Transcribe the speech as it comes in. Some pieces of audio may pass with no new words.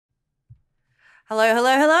Hello,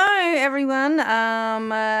 hello, hello, everyone.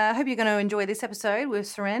 I hope you're going to enjoy this episode with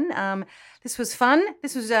Suren. This was fun.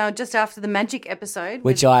 This was just after the Magic episode.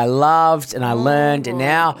 Which I loved and I learned. And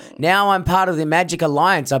now I'm part of the Magic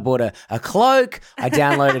Alliance. I bought a cloak. I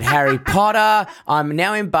downloaded Harry Potter. I'm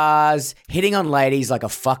now in bars hitting on ladies like a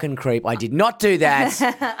fucking creep. I did not do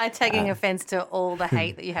that. I'm taking offence to all the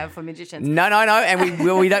hate that you have for magicians. No. And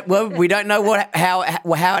we don't know how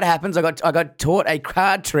it happens. I got taught a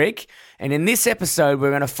card trick. And in this episode,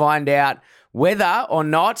 we're going to find out whether or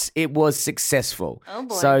not it was successful. Oh,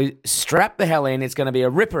 boy. So strap the hell in. It's going to be a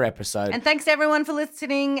ripper episode. And thanks to everyone for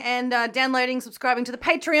listening and downloading, subscribing to the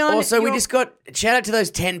Patreon. Also, we just got shout out to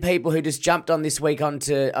those 10 people who just jumped on this week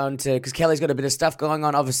onto because Kelly's got a bit of stuff going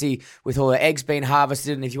on, obviously, with all the eggs being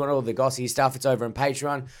harvested. And if you want all the gossy stuff, it's over on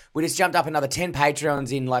Patreon. We just jumped up another 10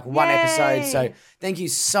 Patreons in like one episode. So thank you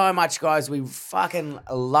so much, guys. We fucking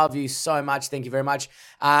love you so much. Thank you very much.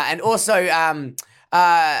 And also,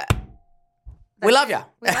 we love you.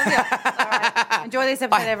 We love you. All right. Enjoy this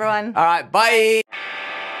episode, everyone. All right, bye.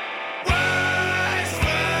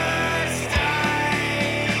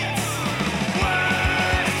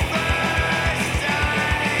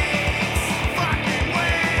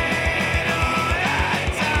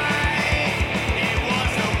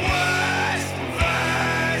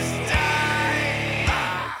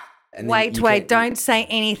 Wait, don't say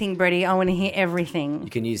anything, Brady. I want to hear everything. You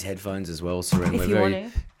can use headphones as well, Suren. If you want to.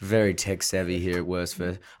 Very tech savvy here at Worst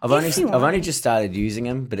First. I've only just started using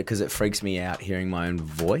them, but because it freaks me out hearing my own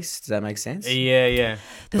voice. Does that make sense? Yeah.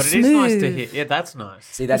 But it is nice to hear. Yeah, that's nice.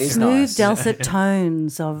 See, that is nice. Smooth, dulcet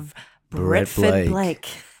tones of Bradford Blake.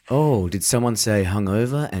 Oh, did someone say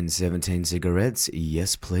hungover and 17 cigarettes?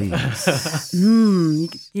 Yes, please.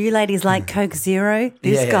 You ladies like Coke Zero?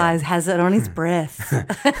 This guy has it on his breath.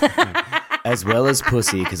 As well as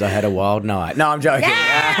pussy, because I had a wild night. No, I'm joking.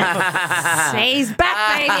 He's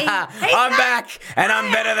back, baby. I'm back, and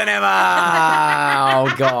I'm better than ever.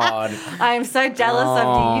 Oh, God. I am so jealous of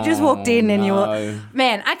you. You just walked in and you were...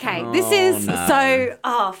 Man, okay, this is so...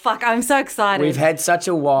 Oh, fuck, I'm so excited. We've had such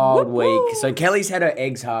a wild week. So Kelly's had her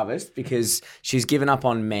eggs harvest because she's given up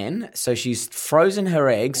on men. So she's frozen her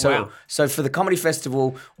eggs. So for the comedy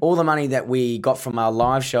festival, all the money that we got from our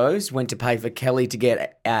live shows went to pay for Kelly to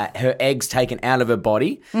get her eggs taken out of her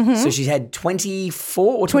body. Mm-hmm. So she's had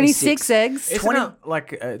 24 or 26 eggs. Isn't it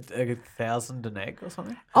like a 1,000 an egg or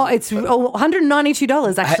something? Oh, it's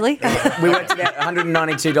 $192 actually. We worked out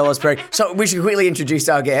 $192 per egg. So we should quickly introduce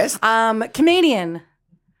our guest. Comedian,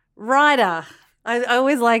 writer. I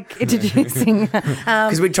always like introducing.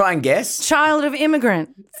 Because we try and guess. Child of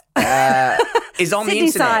immigrant. Is on Sydney the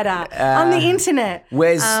internet. Cider. On the internet.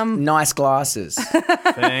 Wears nice glasses.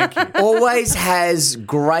 Thank you. Always has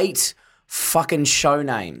great fucking show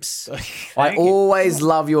names. I always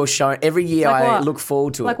love your show. Every year I look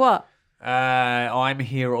forward to it. Like what? I'm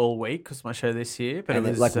here all week because my show this year, but And it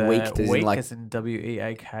was like week as in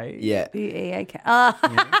W-E-A-K. Yeah. W-E-A-K.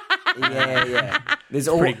 Yeah. There's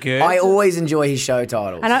pretty good. I always enjoy his show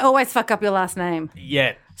titles. And I always fuck up your last name.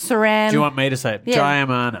 Yeah. Suren. Do you want me to say it? Yeah.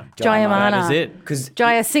 Jayemanne. Jayemanne. That is it. Because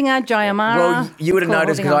Jaya Singer, Jayamara. well, you would have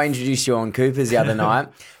noticed because I introduced you on Coopers the other night,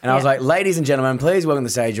 and I was like, "Ladies and gentlemen, please welcome to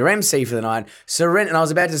the stage your MC for the night, Suren." And I was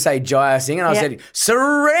about to say Jaya Singh, and I said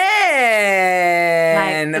Suren,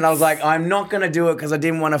 and I was like, "I'm not going to do it because I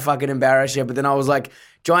didn't want to fucking embarrass you." But then I was like,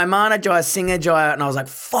 Jayemanne, Jaya Singer, Jaya, and I was like,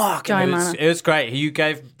 "Fuck." It was great. You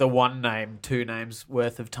gave the one name 2 names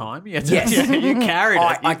worth of time. Yes. You carried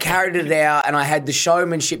it. I carried it out, and I had the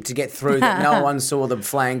showmanship to get through that no one saw the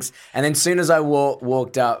flanks. And then as soon as I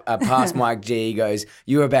walked up past Mike G, he goes,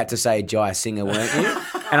 "You were about to say Jaya Singer, weren't you?"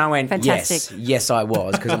 And I went, Fantastic. Yes, I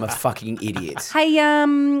was, because I'm a fucking idiot. Hey,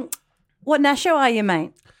 what Nasho are you,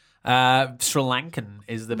 mate? Sri Lankan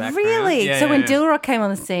is the background. Really? Yeah, so when yeah. Dilrock came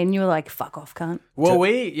on the scene, you were like, "Fuck off, cunt." Well,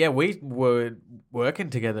 we were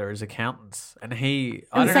working together as accountants, and I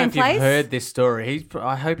don't know same if place? you've heard this story.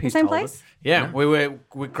 I hope he's same told place? it. Yeah, we're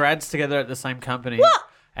grads together at the same company. What?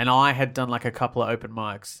 And I had done like a couple of open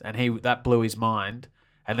mics, and that blew his mind.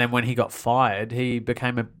 And then when he got fired, he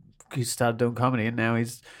started doing comedy, and now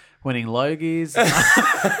he's winning Logies.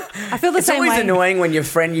 I feel the It's same always way. annoying when your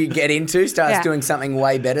friend you get into starts doing something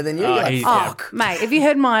way better than you. You're like, fuck. Mate, have you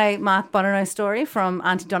heard my Mark Bonono story from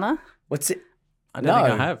Aunty Donna? What's it? I don't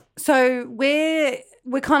think I have. So we're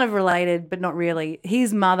kind of related, but not really.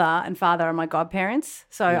 His mother and father are my godparents,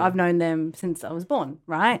 so I've known them since I was born,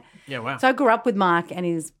 right? Yeah, wow. So I grew up with Mark and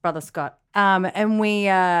his brother Scott. And we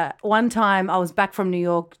one time I was back from New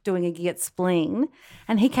York doing a gig at Spleen,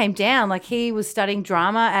 and he came down. Like, he was studying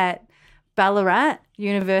drama at Ballarat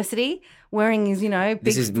University wearing his, big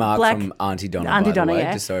This is Mark black... from Aunty Donna, Aunty by Donna, the way,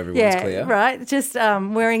 yeah. just so everyone's clear. Right. Just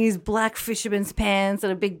wearing his black fisherman's pants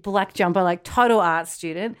and a big black jumper, like total art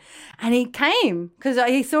student. And he came because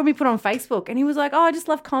he saw me put on Facebook and he was like, oh, I just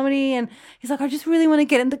love comedy. And he's like, I just really want to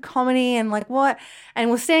get into comedy and like what? And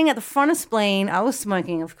we're standing at the front of Spleen. I was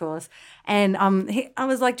smoking, of course. And I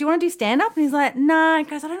was like, do you want to do stand-up? And he's like, nah. He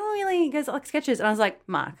goes, I don't really. He goes, I like sketches. And I was like,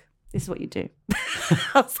 Mark, this is what you do.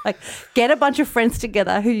 I was like, get a bunch of friends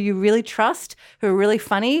together who you really trust, who are really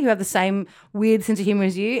funny, who have the same weird sense of humor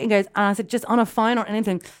as you. And goes, I said, just on a phone or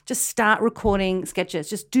anything, just start recording sketches.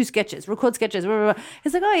 Just do sketches, record sketches. Blah, blah, blah.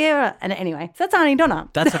 He's like, oh, yeah. And anyway, so that's Aunty Donna.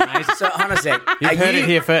 That's amazing. So, hold on a sec. You heard it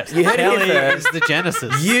here first. You heard it Kelly here first. is the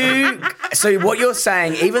genesis. So what you're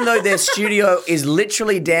saying, even though their studio is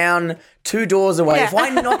literally down 2 doors away, if I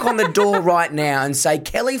knock on the door right now and say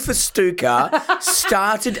Kelly Festuca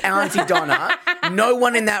started Aunty Donna, no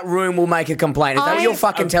one in that room will make a complaint. Is that what you're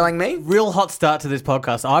fucking telling me? Real hot start to this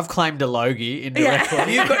podcast. I've claimed a Logie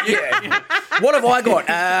indirectly. You got, What have I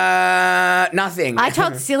got? Nothing. I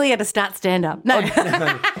told Celia to start stand-up. No.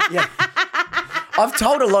 I've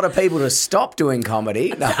told a lot of people to stop doing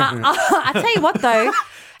comedy. No, I tell you what, though.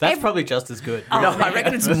 That's probably just as good. no, I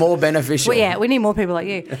reckon it's more beneficial. Well, yeah, we need more people like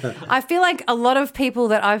you. I feel like a lot of people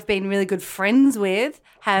that I've been really good friends with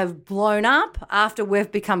have blown up after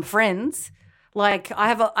we've become friends. Like I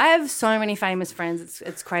have so many famous friends,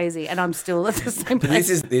 it's crazy, and I'm still at the same place.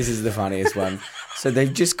 This is the funniest one. So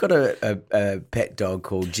they've just got a pet dog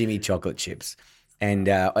called Jimmy Chocolate Chips. And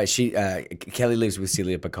Kelly lives with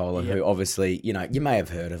Celia Piccola, who obviously, you may have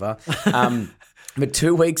heard of her. But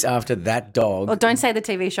 2 weeks after that dog... Well, don't say the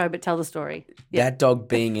TV show, but tell the story. That dog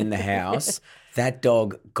being in the house, that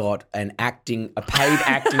dog got a paid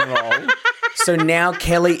acting role. So now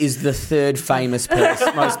Kelly is the third most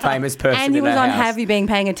famous person And he in was that on house. Have You Been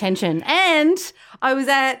Paying Attention? And I was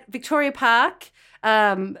at Victoria Park.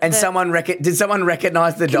 And did someone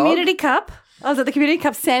recognise the dog? Community Cup. I was at the Community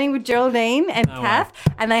Cup standing with Geraldine and Kath,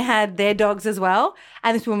 and they had their dogs as well.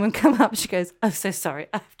 And this woman come up, she goes, I'm so sorry,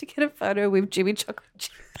 I have to get a photo with Jimmy Chocolate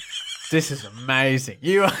Chip. This is amazing.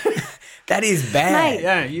 You are... That is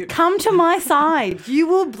bad. Mate, come to my side.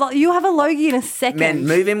 You have a Logie in a second. Man,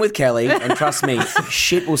 move in with Kelly, and trust me,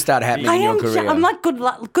 shit will start happening in your career. I'm like good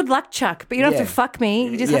luck, Chuck, but you don't have to fuck me.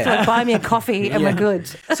 You just have to buy me a coffee and we're good.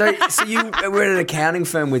 So you were at an accounting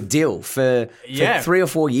firm with Dill for 3 or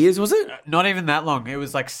 4 years, was it? Not even that long. It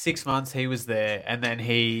was like 6 months he was there, and then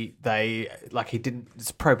he didn't,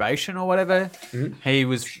 it's probation or whatever. Mm-hmm.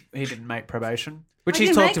 He didn't make probation, which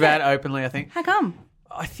he's talked about openly, I think. How come?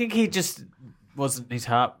 I think he just wasn't his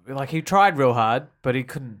heart. Like he tried real hard, but he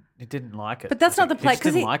couldn't. He didn't like it. But that's not the place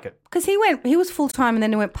because he didn't like it. Because he was full time and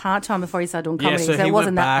then he went part time before he started doing comedy. So he it wasn't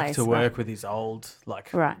went that back place, to work with his old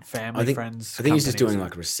family friends. I think he was just doing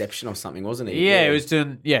like reception or something, wasn't he? Yeah, he was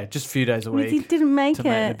doing just a few days a week. He didn't make to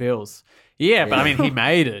make the bills. Yeah, but I mean, he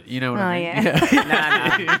made it. You know what I mean?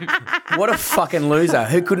 Yeah. Nah. What a fucking loser.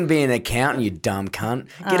 Who couldn't be an accountant, you dumb cunt?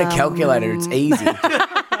 Get a calculator. It's easy.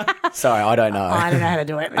 Sorry, I don't know. I don't know how to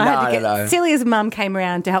do it. I don't know. Celia's mum came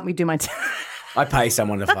around to help me do my I pay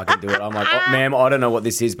someone to fucking do it. I'm like, ma'am, I don't know what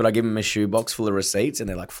this is, but I give them a shoebox full of receipts and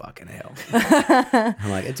they're like, fucking hell. I'm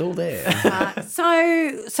like, it's all there. So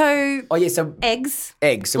eggs.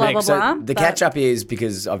 Eggs. Blah, blah, so blah, the catch up is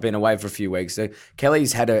because I've been away for a few weeks. So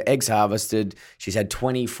Kelly's had her eggs harvested. She's had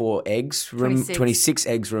 26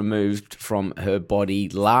 eggs removed from her body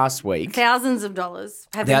last week. Thousands of dollars.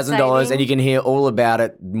 $1,000, and you can hear all about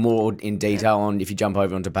it more in detail on if you jump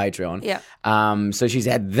over onto Patreon. Yeah. So she's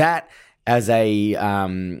had that as a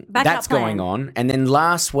that's plan. going on, and then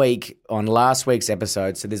last week's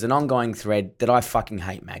episode, so there's an ongoing thread that I fucking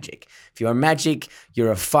hate magic. If you're a magic,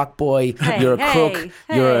 you're a fuckboy, you're a crook,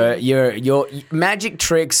 your magic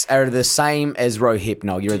tricks are the same as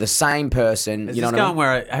Rohypnol. You're the same person. Is you know this what I mean?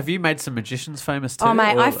 where have you made some magicians famous too? Oh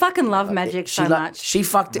mate, I fucking love magic so much. She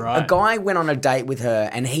fucked it. A guy went on a date with her,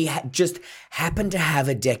 and he just happened to have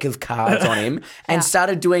a deck of cards on him and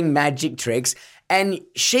started doing magic tricks. And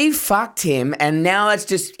she fucked him, and now it's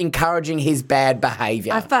just encouraging his bad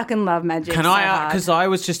behaviour. I fucking love magic. Can I? Because I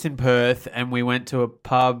was just in Perth, and we went to a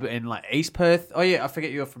pub in like East Perth. Oh yeah, I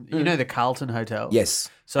forget you're from. You know the Carlton Hotel. Yes.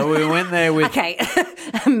 So we went there with. Okay,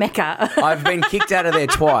 Mecca. I've been kicked out of there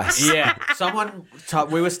twice. Yeah,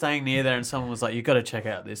 we were staying near there, and someone was like, "You got to check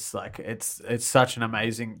out this. Like, it's such an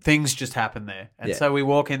amazing things just happen there." And so we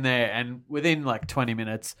walk in there, and within like 20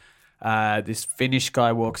 minutes. this Finnish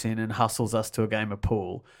guy walks in and hustles us to a game of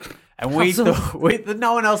pool. And we thought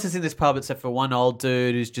no one else is in this pub except for one old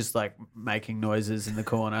dude who's just like making noises in the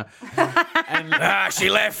corner. And she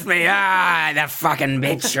left me. The fucking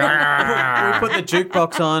bitch. we put the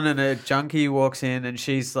jukebox on and a junkie walks in and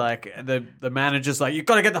she's like, the manager's like, you've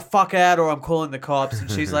got to get the fuck out or I'm calling the cops. And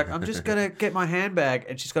she's like, I'm just going to get my handbag.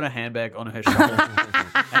 And she's got a handbag on her shoulder.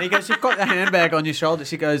 And he goes, you've got the handbag on your shoulder.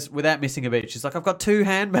 She goes, without missing a beat, she's like, I've got 2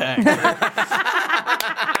 handbags.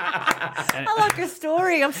 I like her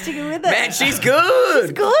story. I'm sticking with it. Man, she's good.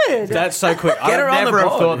 She's good. That's so quick. I her would on the never have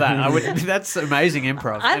pod. thought that. That's amazing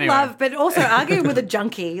improv. I Anyway. love, but also arguing with a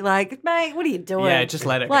junkie. Like, mate, what are you doing? Yeah, just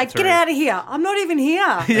let it go Like, through. get out of here. I'm not even here.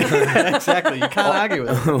 Yeah, exactly. You can't argue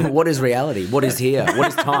with it. What is reality? What is here? What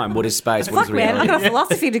is time? What is space? What Fuck, is man. I reality? got a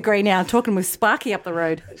philosophy degree now, talking with Sparky up the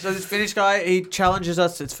road. So this Finnish guy, he challenges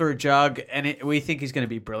us. It's for a jug, and we think he's going to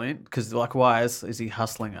be brilliant because, like, why is he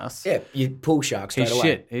hustling us? Yeah, you pull shark straight He's away.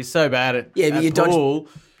 shit. He's so bad at Yeah, but pool.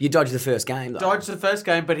 you dodged the first game, though. Dodged the first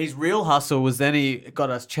game, but his real hustle was then he got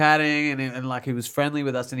us chatting and like he was friendly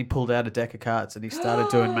with us and he pulled out a deck of cards and he started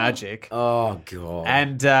doing magic. Oh, God.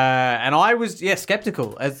 And I was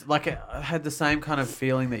skeptical, as like I had the same kind of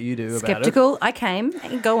feeling that you do about Skeptical. I came.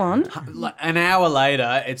 Go on. it. Like, an hour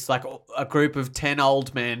later, it's like a group of 10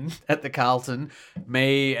 old men at the Carlton,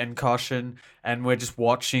 me and Caution, and we're just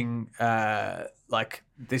watching like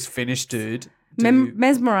this Finnish dude.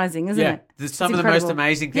 Mesmerizing, isn't it? Some It's of the most incredible.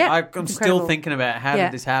 amazing things. Yeah, I'm it's still incredible. thinking about how Yeah.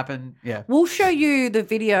 did this happen. Yeah. We'll show you the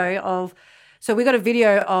video of. So we got a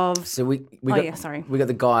video of. So we got, sorry. we got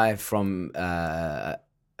the guy from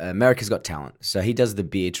America's Got Talent. So he does the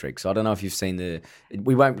beer trick. So I don't know if you've seen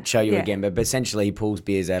we won't show you Yeah. again, but essentially he pulls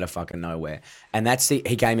beers out of fucking nowhere. And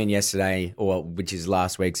he came in yesterday, which is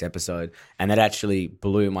last week's episode, and that actually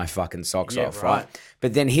blew my fucking socks off, right?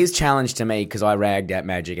 But then his challenge to me, because I ragged at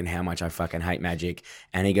magic and how much I fucking hate magic,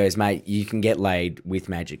 and he goes, mate, you can get laid with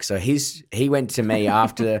magic. So he went to me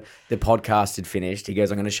after the podcast had finished. He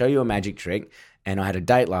goes, I'm going to show you a magic trick. And I had a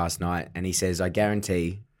date last night, and he says, I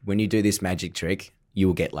guarantee when you do this magic trick, you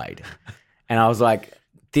will get laid. And I was like,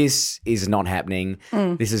 this is not happening.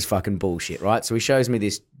 This is fucking bullshit, right? So he shows me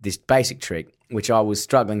this basic trick, which I was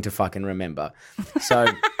struggling to fucking remember. So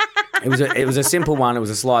it was a simple one. It was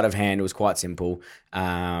a sleight of hand. It was quite simple.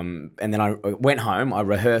 And then I went home. I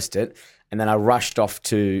rehearsed it. And then I rushed off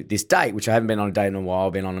to this date, which I haven't been on a date in a while.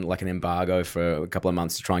 I've been on like an embargo for a couple of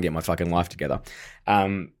months to try and get my fucking life together.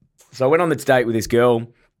 So I went on this date with this girl,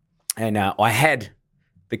 and I had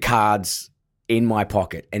the cards in my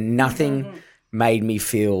pocket, and nothing made me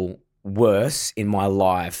feel worse in my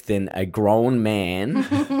life than a grown man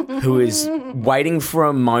who is waiting for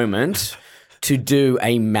a moment to do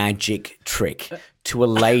a magic trick to a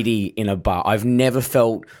lady in a bar. I've never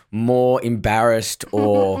felt more embarrassed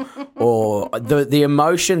or the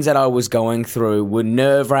emotions that I was going through were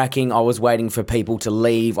nerve-wracking. I was waiting for people to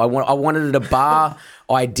leave. I wanted at a bar,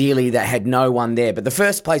 ideally, that had no one there. But the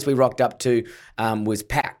first place we rocked up to was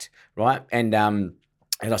packed, right? And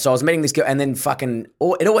so I was meeting this girl, and then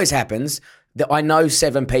it always happens that I know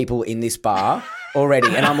 7 people in this bar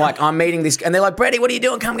already, and I'm meeting this, and they're like, Brady, what are you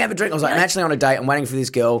doing? Come have a drink. I was like, I'm actually on a date. I'm waiting for this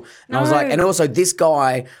girl. And I was like, and also this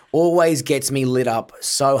guy always gets me lit up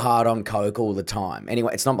so hard on coke all the time.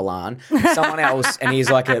 Anyway, it's not Milan, someone else, and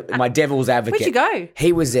he's like my devil's advocate. Where'd you go?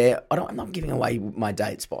 He was there. I'm not giving away my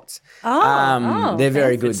date spots. Oh, they're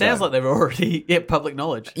very good. It sounds though. like they're already public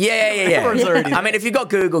knowledge. Yeah. Everyone's already- I mean, if you've got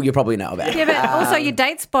Google, you probably know about it. Yeah, but also your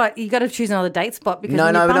date spot, you got to choose another date spot because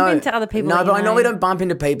when you bump into other people. No, that but you I normally don't bump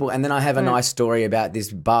into people, and then I have a nice story about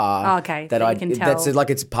this bar. Oh, okay, that that you can tell. That's like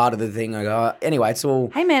it's part of the thing. I go, anyway, it's all.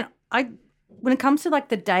 Hey man, when it comes to like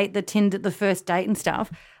the date, the first date and stuff,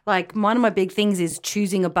 like one of my big things is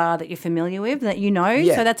choosing a bar that you're familiar with, that you know.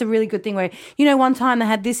 Yeah. So that's a really good thing where, one time they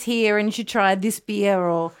had this here and you should try this beer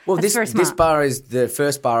or that's very smart. This bar is the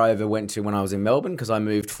first bar I ever went to when I was in Melbourne because I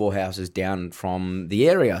moved 4 houses down from the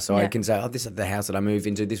area. So I can say, this is the house that I moved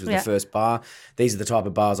into. This was the first bar. These are the type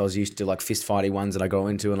of bars I was used to, like fist fighty ones that I go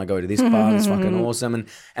into, and I go to this bar. It's fucking awesome.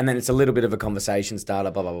 And then it's a little bit of a conversation starter,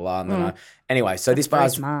 blah, blah, blah, blah. And then anyway, so this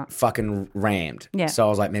bar's smart. fucking rammed. Yeah. So I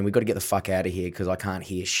was like, man, we've got to get the fuck out of here because I can't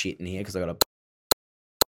hear shit in here because I got to.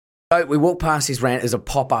 So we walked past this rant. There's a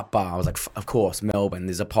pop-up bar. I was like, of course, Melbourne.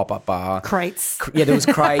 There's a pop-up bar. Crates. Yeah, there was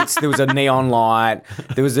crates. There was a neon light.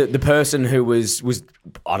 There was the person who was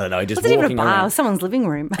I don't know, just Was it even a walking bar? It around. was someone's living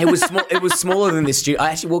room. It was small. It was smaller than this studio.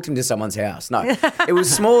 I actually walked into someone's house. No, it was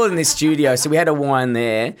smaller than this studio. So we had a wine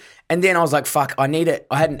there, and then I was like, "Fuck, I need it."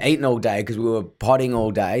 I hadn't eaten all day because we were potting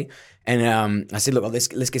all day, and I said, "Look, let's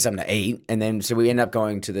get something to eat." And then so we ended up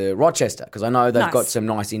going to the Rochester because I know they've got some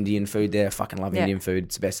nice Indian food there. I fucking love Indian food.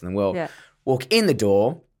 It's the best in the world. Yeah. Walk in the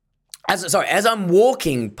door. As I'm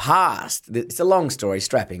walking past, it's a long story.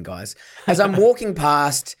 Strap in, guys. As I'm walking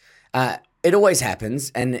past. It always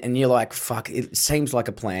happens, and you're like, fuck, it seems like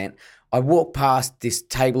a plant. I walk past this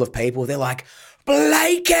table of people. They're like,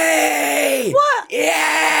 Blakey! What?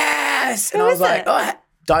 Yes! And Who I was is like, it? oh,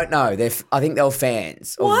 don't know. I think they were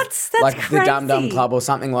fans. Of, What? That's like the Dum Dum crazy. Club or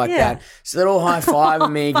something like Yeah. that. So they're all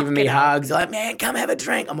high-fiving me, giving me hugs. They're like, man, come have a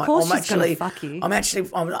drink. I'm like, course I'm she's gonna actually, fuck you.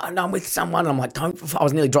 I'm with someone. I'm like, don't. I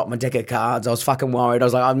was nearly dropping my deck of cards. I was fucking worried. I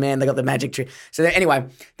was like, oh man, they got the magic trick. So anyway,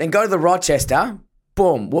 then go to the Rochester.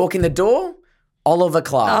 Boom, walk in the door. Oliver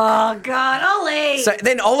Clark. Oh, God, Ollie. So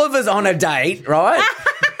then Oliver's on a date, right?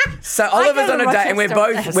 So Oliver's go on to a date, and we're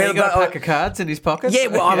Rochester. both. Has We're he got a both pack of cards in his pockets? yeah,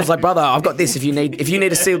 well, I was like, brother, I've got this. If you need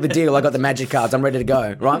to seal the deal, I got the magic cards. I'm ready to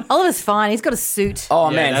go, right? Oliver's fine. He's got a suit Oh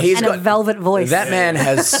Yeah, man, that's- he's and got a velvet voice. that man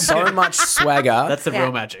has so much swagger. That's the Yeah.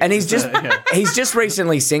 real magic. And he's just Yeah. he's just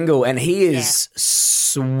recently single, and he is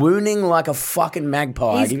swooning like a fucking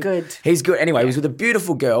magpie. He's good. He's good. Anyway, he was with a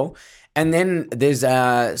beautiful girl, and then there's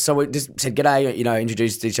so we just said g'day,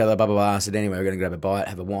 introduced each other, blah blah blah. I said anyway, we're gonna grab a bite,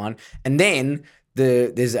 have a wine, and then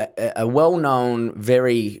there's a well-known,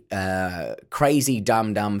 very crazy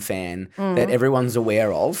Dum fan that everyone's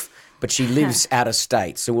aware of, but she lives out of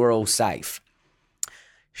state, so we're all safe.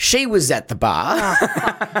 She was at the bar.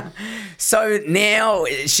 So now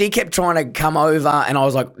she kept trying to come over, and I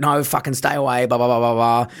was like, no, fucking stay away, blah, blah, blah, blah,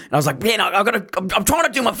 blah. And I was like, man, I'm trying to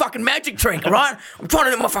do my fucking magic trick, all right? I'm trying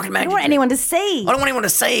to do my fucking magic I don't want trick. anyone to see. I don't want anyone to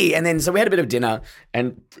see. And then, so we had a bit of dinner,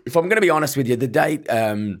 and if I'm going to be honest with you, the date,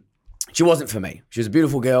 she wasn't for me. She was a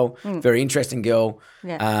beautiful girl, very interesting girl.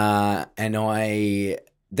 Yeah. And I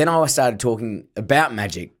started talking about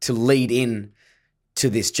magic to lead in to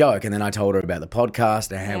this joke, and then I told her about the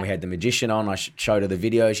podcast and how we had the magician on. I showed her the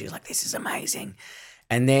video. She was like, "This is amazing."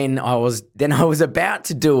 And then I was about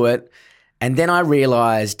to do it, and then I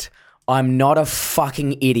realized I'm not a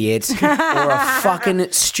fucking idiot or a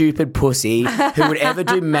fucking stupid pussy who would ever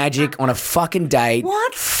do magic on a fucking date.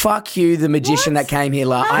 What? Fuck you, the magician that came here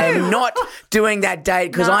last. I am not doing that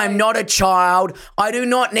date because I am not a child. I do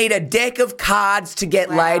not need a deck of cards to get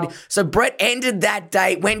laid. So Brett ended that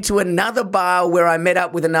date, went to another bar where I met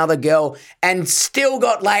up with another girl, and still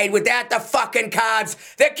got laid without the fucking cards.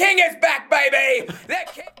 The king is back, baby! The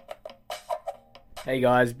king... Hey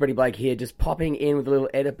guys, Brady Blake here, just popping in with a little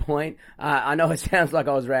edit point. I know it sounds like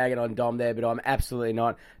I was ragging on Dom there, but I'm absolutely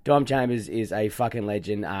not. Dom Chambers is a fucking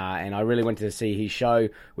legend, and I really went to see his show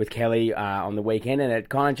with Kelly on the weekend, and it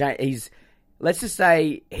kind of changed. Let's just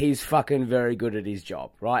say he's fucking very good at his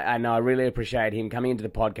job, right? And I really appreciate him coming into the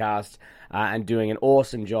podcast and doing an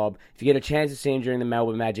awesome job. If you get a chance to see him during the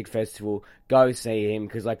Melbourne Magic Festival, go see him,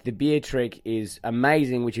 because like the beer trick is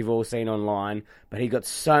amazing, which you've all seen online, but he's got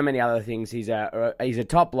so many other things. He's a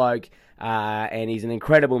top bloke, and he's an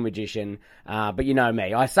incredible magician. But you know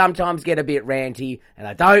me, I sometimes get a bit ranty, and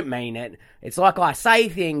I don't mean it. It's like I say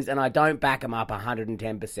things and I don't back them up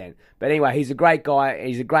 110%. But anyway, he's a great guy.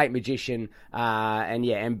 He's a great magician.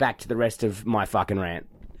 And back to the rest of my fucking rant.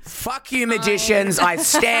 Fuck you, magicians. I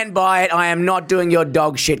stand by it. I am not doing your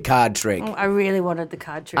dog shit card trick. I really wanted the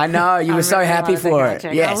card trick. I know, you were so happy wanted the for card it.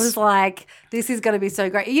 trick. Yes. I was like, this is going to be so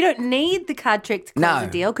great. You don't need the card trick to close No,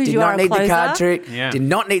 the deal because did you are not a need closer. the card trick. Yeah. Did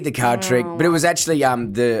not need the card trick, but it was actually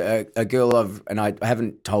a girl of, and I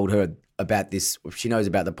haven't told her about this. She knows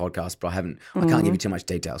about the podcast, but I can't give you too much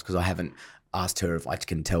details because I haven't asked her if I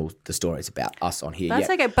can tell the stories about us on here That's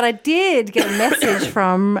yet. okay. But I did get a message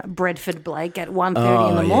from Bradford Blake at 1:30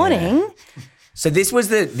 in the morning. So this was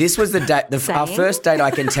the date. Our first date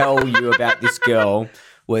I can tell you about this girl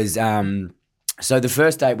was so the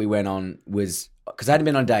first date we went on was because I hadn't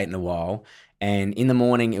been on a date in a while, and in the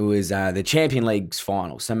morning it was the Champion League's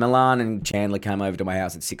final. So Milan and Chandler came over to my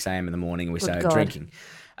house at 6 a.m. in the morning, and we started God. drinking.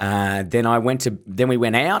 Then we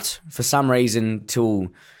went out for some reason till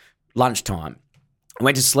lunchtime. I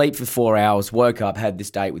went to sleep for 4 hours, woke up, had this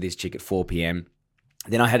date with this chick at 4 p.m.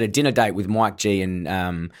 Then I had a dinner date with Mike G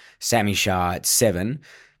and Sammy Shah at 7.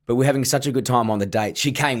 But we're having such a good time on the date.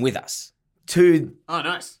 She came with us to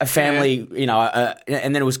nice. a family,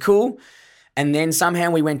 and then it was cool. And then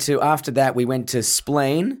somehow after that, we went to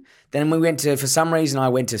Spleen. Then for some reason, I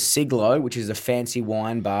went to Siglo, which is a fancy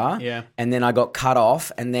wine bar. Yeah. And then I got cut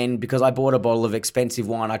off. And then because I bought a bottle of expensive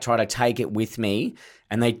wine, I tried to take it with me.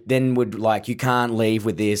 And they then would like, you can't leave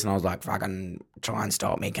with this. And I was like, fucking try and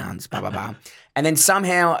stop me, cunts, blah, blah, blah. And then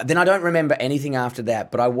somehow, then I don't remember anything after that,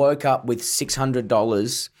 but I woke up with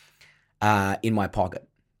 $600 in my pocket.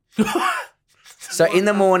 So in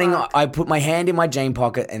the morning, I put my hand in my jean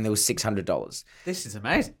pocket and there was $600. This is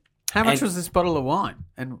amazing. How much was this bottle of wine?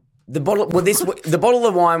 And the bottle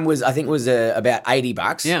of wine was about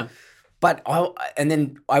 $80. Yeah. But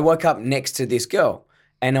then I woke up next to this girl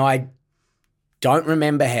and I don't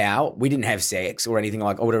remember how. We didn't have sex or anything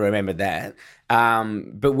like. I would have remembered that.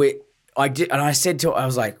 But I did, and I said to her, I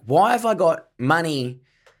was like, "Why have I got money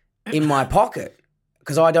in my pocket?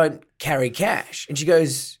 Because I don't carry cash." And she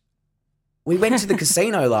goes, "We went to the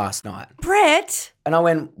casino last night." Brett. And I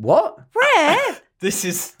went, "What?" Brett. this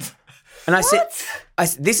is... And I said,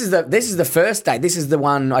 "This is the first date. This is the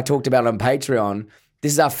one I talked about on Patreon.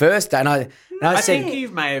 This is our first date." And I said, think you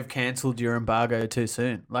may have cancelled your embargo too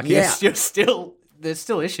soon. Like, Yeah. you're still... There's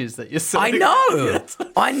still issues that you're I sorting. know.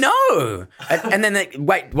 I know. And then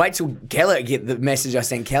wait till Kelly get the message I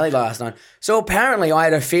sent Kelly last night. So apparently I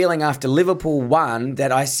had a feeling after Liverpool won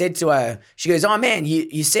that I said to her, she goes, "Oh man,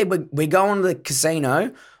 you said we're going to the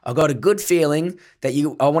casino. I got a good feeling that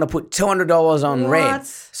I want to put $200 on red."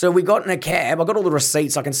 So we got in a cab. I got all the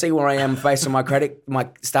receipts. I can see where I am based on my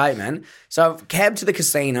statement. So I've cabbed to the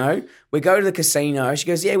casino. We go to the casino. She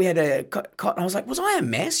goes, "Yeah, we had a cot." I was like, "Was I a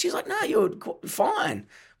mess?" She's like, "No, you were fine."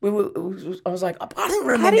 I was like, "I don't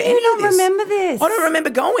remember How do any you of not this. remember this? I don't remember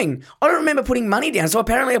going. I don't remember putting money down. So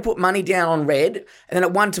apparently I put money down on red, and then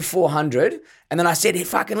it won to 400. And then I said, "Hey,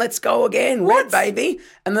 fucking let's go again, red baby."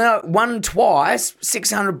 And then I won twice,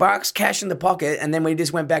 $600 cash in the pocket. And then we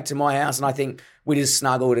just went back to my house, and I think we just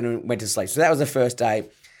snuggled and went to sleep. So that was the first day.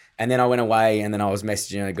 And then I went away, and then I was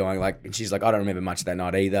messaging her going like, and she's like, "I don't remember much of that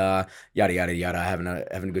night either, yada, yada, yada, having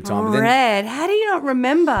a good time." But then, Red. How do you not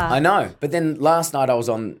remember? I know. But then last night I was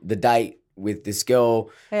on the date with this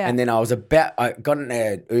girl, and then I got in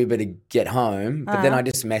an Uber to get home, but then I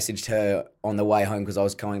just messaged her on the way home because I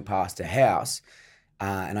was going past her house,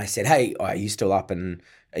 and I said, "Hey, are you still up and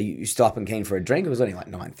keen for a drink?" It was only like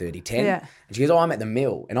 9:30, 10. Yeah. And she goes, "Oh, I'm at the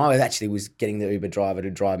Mill." And I was getting the Uber driver to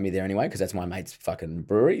drive me there anyway because that's my mate's fucking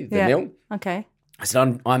brewery, the Mill. Okay. I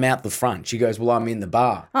said, I'm out the front. She goes, "Well, I'm in the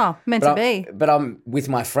bar." Oh, meant to be. But I'm with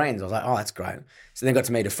my friends. I was like, "Oh, that's great." So then got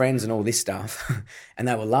to meet her friends and all this stuff. And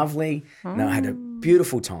they were lovely. And I had a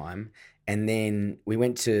beautiful time. And then we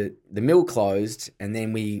went to the Mill closed. And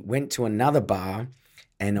then we went to another bar.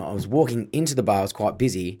 And I was walking into the bar. I was quite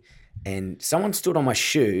busy. And someone stood on my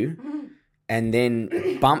shoe and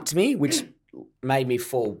then bumped me, which made me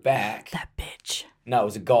fall back. That bitch. No, it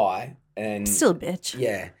was a guy. And Still a bitch.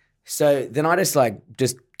 yeah. So then I just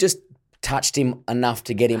touched him enough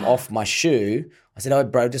to get him off my shoe. I said, "Oh,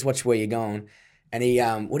 bro, just watch where you're going." And he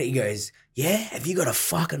goes, "Yeah, have you got a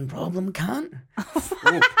fucking problem, cunt?"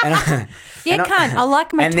 Cunt. I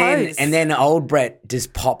like my toes. And then old Brett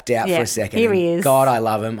just popped out for a second. Here he is. God, I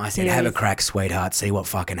love him. I said, Here "Have he a is. crack, sweetheart. See what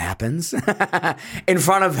fucking happens." In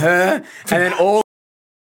front of her. And then all...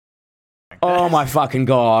 Oh, my fucking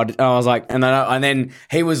God. I was like... And then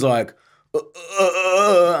he was like...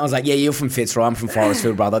 I was like, "Yeah, you're from Fitzroy. I'm from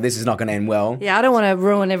Forestfield, brother. This is not going to end well." Yeah, I don't want to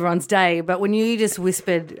ruin everyone's day, but when you just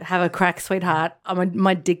whispered, "Have a crack, sweetheart,"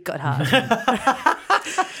 my dick got hard.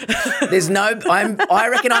 I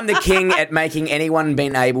reckon I'm the king at making anyone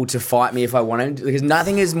being able to fight me if I wanted, because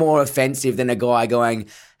nothing is more offensive than a guy going,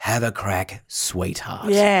 "Have a crack, sweetheart."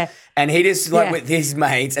 Yeah. And he just with his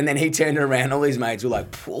mates, and then he turned around, all his mates were like,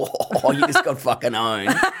 "Oh, you just got fucking owned."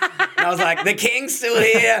 And I was like, "The king's still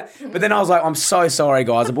here." But then I was like, "I'm so sorry,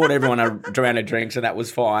 guys. I bought everyone a round of drinks and that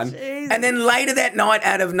was fine." Jeez. And then later that night,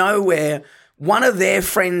 out of nowhere, one of their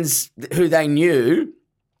friends who they knew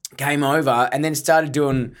came over and then started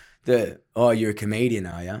doing "Oh, you're a comedian,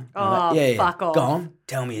 are you?" Oh, yeah, fuck off. Go on,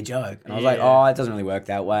 tell me a joke. And I was like, "Oh, it doesn't really work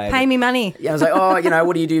that way." Pay me money. Yeah, I was like, "Oh,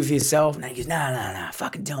 what do you do for yourself?" And he goes, No,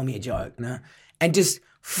 fucking tell me a joke. No. And just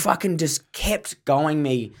fucking just kept going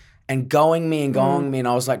me. And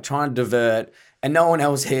I was like trying to divert, and no one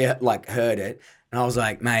else here heard it. And I was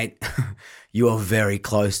like, "Mate, you are very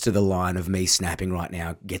close to the line of me snapping right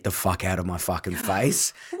now. Get the fuck out of my fucking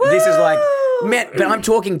face." This is like, man, but I'm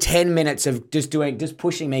talking 10 minutes of just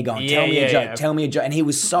pushing me, going, "Tell me a joke, tell me a joke." And he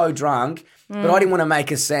was so drunk, but I didn't want to make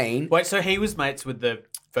a scene. Wait, so he was mates with the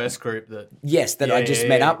first group that. Yes, that I just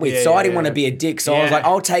met up with. So I didn't want to be a dick. So I was like,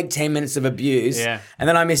 I'll take 10 minutes of abuse. Yeah. And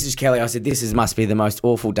then I messaged Kelly. I said, must be the most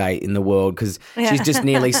awful date in the world because she's just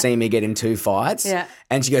nearly seen me get in 2 fights. Yeah.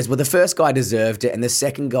 And she goes, well, the first guy deserved it. And the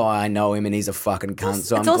second guy, I know him and he's a fucking cunt.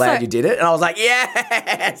 So I'm glad you did it. And I was like,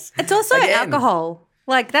 yes. It's also alcohol.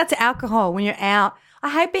 Like, that's alcohol when you're out. I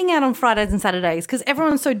hate being out on Fridays and Saturdays because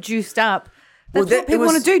everyone's so juiced up. That's what people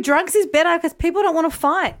want to do. Drugs is better because people don't want to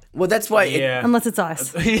fight. Well, that's why. Unless it's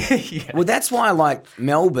ice. Well, that's why I like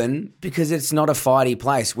Melbourne because it's not a fighty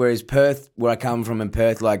place. Whereas Perth, where I come from in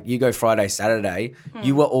Perth, like you go Friday, Saturday,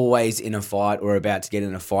 you were always in a fight or about to get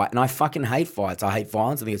in a fight. And I fucking hate fights. I hate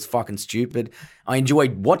violence. I think it's fucking stupid. I enjoy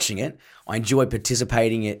watching it. I enjoy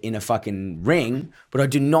participating in a fucking ring, but I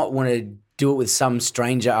do not want to do it with some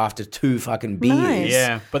stranger after 2 fucking beers. Nice.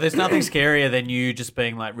 Yeah, but there's nothing scarier than you just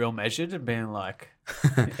being like real measured and being like,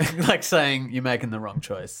 like saying you're making the wrong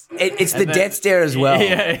choice. It's the death stare as well.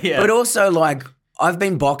 Yeah. But also like I've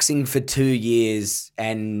been boxing for 2 years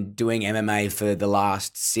and doing MMA for the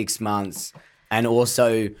last 6 months and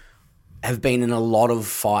also have been in a lot of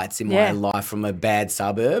fights in my life from a bad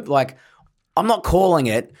suburb. Like I'm not calling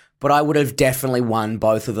it, but I would have definitely won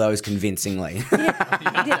both of those convincingly.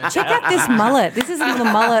 Check out this mullet. This isn't the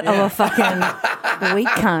mullet of a fucking weak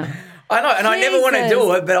cunt. I know, and I never want to Jesus.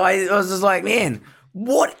 do it, but I was just like, man,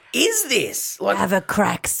 what is this? Like, Have a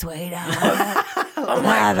crack, sweetheart.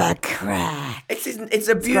 Have a crack. it's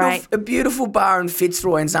a beautiful bar in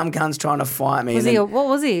Fitzroy, and some cunt's trying to fight me. What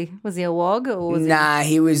was he? Was he a wog or was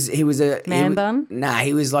he was a Man bun? Nah,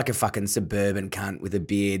 he was like a fucking suburban cunt with a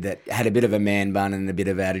beard that had a bit of a man bun and a bit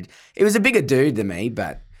of attitude. It was a bigger dude than me,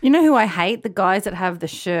 but You know who I hate? The guys that have the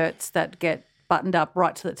shirts that get buttoned up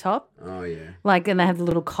right to the top. oh yeah, Like, and they have the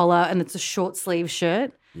little collar and it's a short sleeve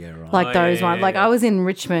shirt. yeah, right. Like those ones. yeah, Like yeah. I was in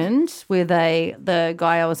Richmond with the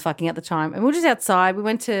guy I was fucking at the time, and we were just outside. We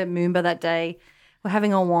went to Moomba that day. We're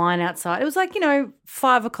having a wine outside. It was like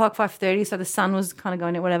 5 o'clock, 5:30, so the sun was kind of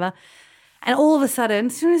going out, whatever. And all of a sudden,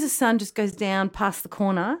 as soon as the sun just goes down past the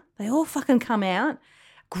corner, they all fucking come out.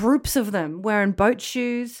 Groups of them wearing boat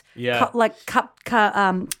shoes,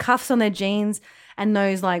 cuffs on their jeans, and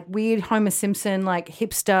those like weird Homer Simpson like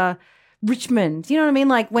hipster. Richmond, you know what I mean?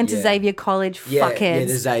 Like went to Xavier College, fuckheads. Yeah,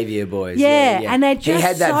 the Xavier boys. Yeah, and they're just he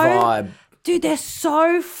had that vibe. Dude, they're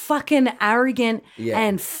so fucking arrogant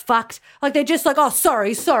and fucked. Like they're just like, oh,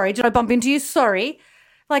 sorry, did I bump into you? Sorry.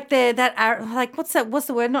 Like they're like what's that? What's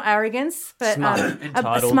the word? Not arrogance, but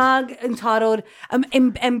Entitled. smug, entitled,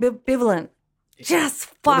 ambivalent. Just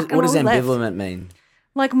fucking. What does all left. ambivalent mean?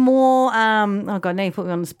 Like more. Oh god, now you put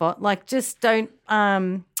me on the spot. Like just don't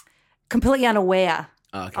completely unaware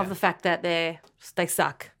of the fact that they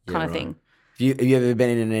suck, kind of thing. Have you ever been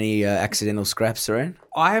in any accidental scraps, Suren?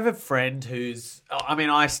 I have a friend who's. I mean,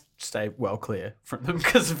 I stay well clear from them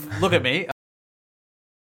because look at me.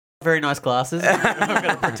 Very nice glasses. I've got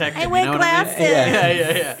to protect them. wear You know what I mean?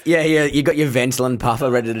 glasses. Yeah. You got your Ventolin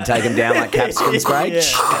puffer ready to take him down like capsicum spray.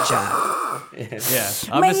 Yeah.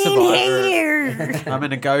 I'm a survivor. Here. I'm a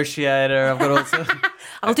negotiator. I've got all sorts.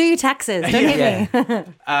 I'll do your taxes. Don't hit me.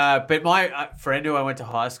 But my friend who I went to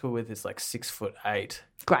high school with is like 6'8".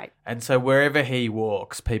 Great. And so wherever he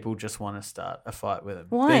walks, people just want to start a fight with him.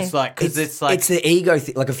 Why? It's like because it's like it's the ego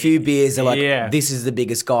thing. Like a few beers are like, Yeah. this is the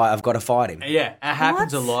biggest guy. I've got to fight him. yeah, it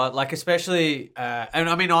happens What? a lot. Like especially, and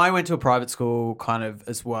I mean, I went to a private school kind of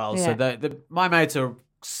as well. So Yeah. my mates are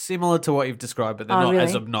similar to what you've described, but they're not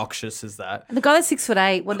as obnoxious as that. The guy that's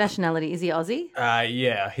 6'8", what nationality is he? Aussie?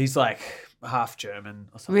 Yeah, he's like half German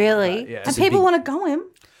or something. Really? Like that. Yeah. And people want to go him.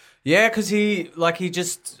 Yeah, because he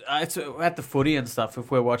just it's at the footy and stuff.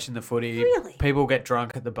 If we're watching the footy, Really? people get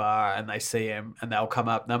drunk at the bar and they see him and they'll come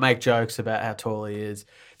up and they'll make jokes about how tall he is.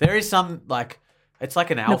 There is some like it's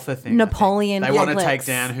like an alpha thing. I think. Napoleon They want to complex.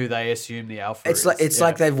 take down who they assume the alpha It's is. like it's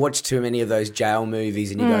like they've watched too many of those jail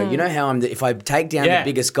movies, and you go, you know how if I take down the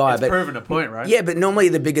biggest guy, it's but proven a point, right? yeah, but normally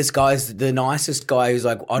the biggest guy is the nicest guy who's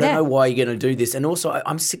like, I don't Yeah. know why you're going to do this, and also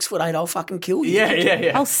I'm 6'8", I'll fucking kill you.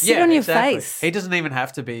 Yeah. I'll sit on your exactly. face. He doesn't even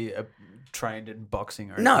have to be trained in boxing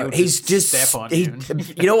or No, anything. He'll he's just step on you.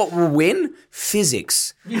 you know what will win?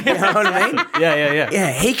 Physics. You know what I mean? Yeah.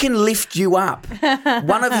 Yeah, he can lift you up.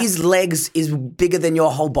 One of his legs is bigger than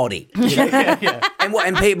your whole body. You know?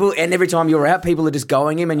 And every time you're out, people are just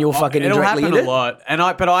going him, and you're fucking It'll indirectly happen in a it.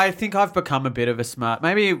 lot, but I think I've become a bit of a smart.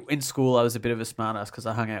 Maybe in school I was a bit of a smart ass because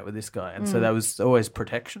I hung out with this guy, and so there was always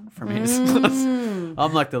protection from his.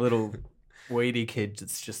 I'm like the little weedy kid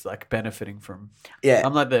that's just like benefiting from. Yeah.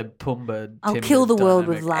 I'm like the Pumbaa. I'll Timber kill the world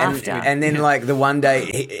with dynamic. laughter. And then, like, the one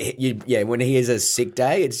day, when he has a sick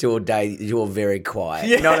day, it's your day, you're very quiet.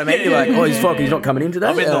 You know what I mean? You're like, oh, he's not coming in today.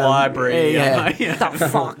 I'm in the library. Yeah. The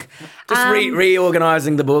fuck. Just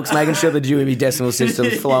reorganising the books, making sure the Dewey Decimal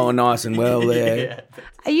System's flowing nice and well there. Yeah.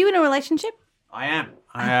 Are you in a relationship? I am.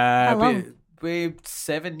 How long? We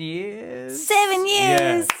 7 years. 7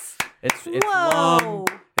 years. Yeah. It's Whoa. long.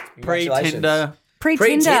 It's pre-Tinder.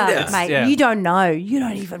 Pre-Tinder, Pre-Tinder. mate. Yeah. You don't know. You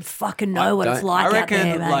don't even fucking know what it's don't. like I out there,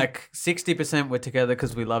 reckon mate. like 60% we're together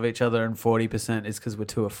because we love each other and 40% is because we're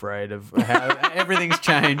too afraid of how everything's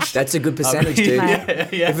changed. That's a good percentage, dude.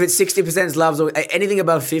 Yeah. If it's 60% loves or anything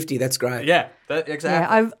above 50, that's great. Yeah, exactly.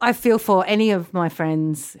 Yeah, I feel for any of my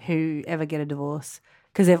friends who ever get a divorce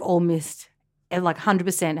because they've all missed, like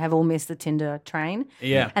 100% have all missed the Tinder train.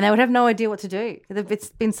 Yeah. And they would have no idea what to do. It's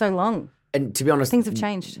been so long. And to be honest, Things have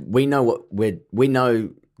changed. We know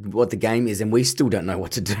what the game is, and we still don't know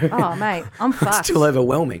what to do. Oh, mate, I'm It's fucked. still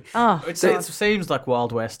overwhelming. Oh, It seems like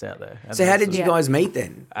Wild West out there. So how did you Yeah. guys meet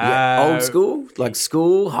then? Old school? Like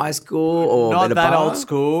school, high school, or Not better that bar? old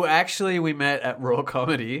school. Actually, we met at Raw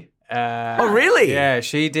Comedy. Oh, really? Yeah,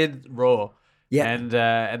 she did Raw. Yeah. And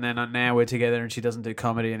then now we're together and she doesn't do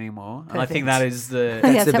comedy anymore. And I think Perfect. that is the...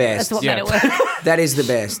 That's the That's best. what Yeah. made it work. That is the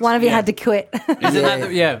best. One of you had to quit. Isn't that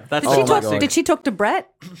the, yeah, that's Oh She my talk- God. Did she talk to Brett?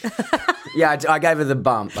 Yeah, I gave her the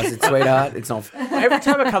bump. I said, sweetheart, it's not... Every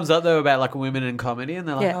time it comes up though about like women in comedy and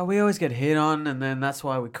they're like, Yeah. oh, we always get hit on and then that's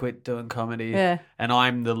why we quit doing comedy. Yeah. And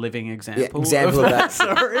I'm the living example. example of that. So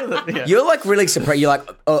really, yeah. You're like really surprised. You're like,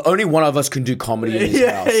 only one of us can do comedy in this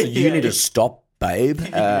Yeah, house. So you yeah. need to stop, babe.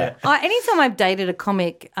 Anytime I've dated a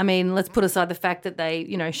comic, I mean, let's put aside the fact that they,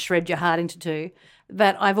 shred your heart into two,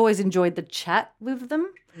 but I've always enjoyed the chat with them.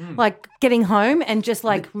 Like getting home and just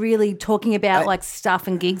like really talking about like stuff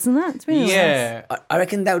and gigs and that. It's really nice. Yeah. I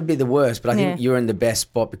reckon that would be the worst, but I think Yeah. you're in the best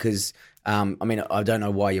spot because, I mean, I don't know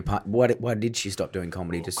why why did she stop doing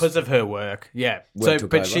comedy? Just Because of her work, yeah. Work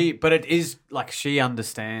took over. But it is like she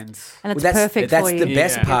understands. And it's Well, perfect that's for you. the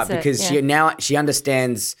best Yeah. part That's it, because yeah. she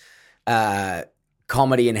understands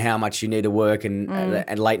comedy and how much you need to work and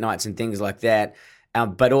late nights and things like that.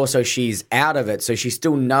 But also she's out of it, so she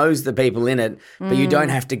still knows the people in it, but you don't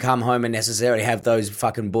have to come home and necessarily have those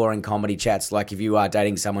fucking boring comedy chats like if you are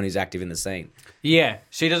dating someone who's active in the scene. Yeah,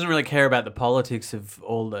 she doesn't really care about the politics of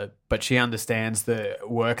but she understands the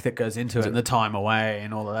work that goes into it and the time away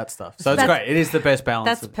and all of that stuff. So it's That's- great. It is the best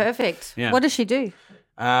balance. That's perfect. Yeah. What does she do?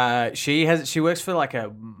 She works for like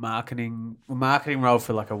a marketing role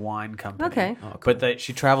for like a wine company. Okay. But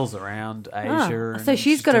she travels around Asia. So and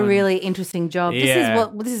she's got a doing- really interesting job. Yeah.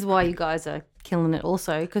 This is why you guys are killing it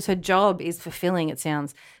also, because her job is fulfilling, it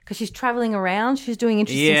sounds, because she's traveling around, she's doing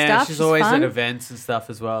interesting stuff. she's always fun. at events and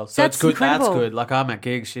stuff as well. So That's it's good. incredible. That's good. Like I'm at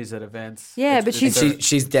gigs, she's at events. Yeah, It's- but it's she's-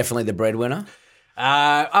 She's definitely the breadwinner.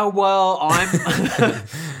 I'm.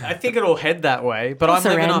 I think it'll head that way, but I'm Also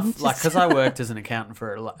living random. off because I worked as an accountant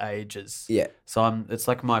for ages. Yeah. So it's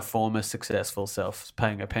like my former successful self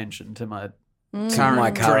paying a pension to my Mm. current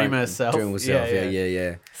My current dreamer self. dreamer self.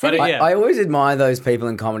 Yeah. But I always admire those people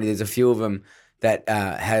in comedy. There's a few of them that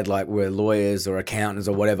were lawyers or accountants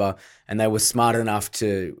or whatever, and they were smart enough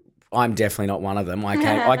to. I'm definitely not one of them.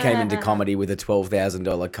 I came into comedy with a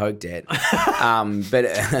 $12,000 coke debt, but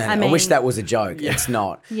I wish mean, that was a joke. It's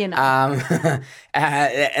not. You know.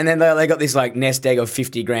 And then they got this like nest egg of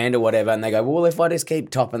 50 grand or whatever, and they go, well, if I just keep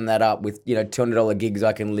topping that up with $200 gigs,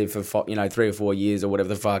 I can live for 3 or 4 years or whatever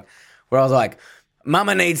the fuck. Where I was like,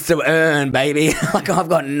 Mama needs to earn, baby. Like I've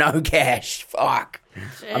got no cash. Fuck.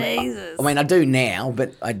 Jesus. I mean, I do now,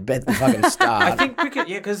 but I'd bet the fucking start. I think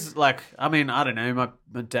because like I mean I don't know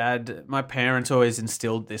my parents always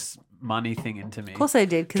instilled this money thing into me. Of course they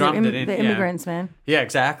did, because Drummed it in, they're yeah. immigrants, man. Yeah,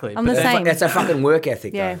 exactly. I'm But the then- same. That's a fucking work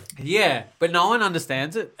ethic, Yeah. though. Yeah, but no one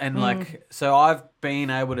understands it, and like, so I've been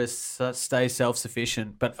able to stay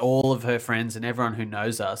self-sufficient, but all of her friends and everyone who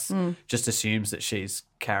knows us just assumes that she's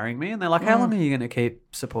carrying me, and they're like, "How long are you going to keep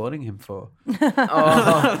supporting him for?"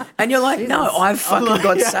 And you're like, no, I've fucking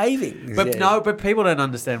got savings. But Yeah. no, but people don't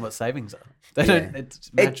understand what savings are. They don't.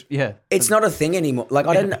 It's not a thing anymore. Like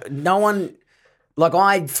I don't. No one. Like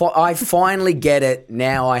I finally get it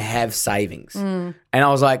now. I have savings, and I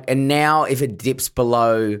was like, and now if it dips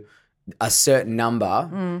below a certain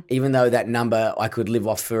number, even though that number I could live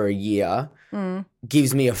off for a year,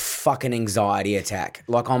 gives me a fucking anxiety attack.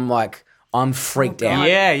 I'm freaked out.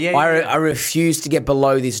 Yeah. I refuse to get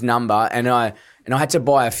below this number, and I had to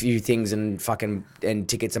buy a few things and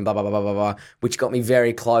tickets and blah blah blah blah blah blah, which got me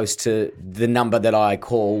very close to the number that I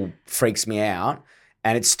call freaks me out.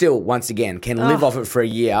 and it's still, once again, can live off it for a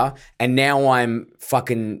year, and now I'm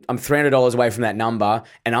 $300 away from that number,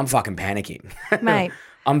 and I'm fucking panicking. Mate.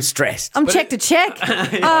 I'm stressed. I'm check to check.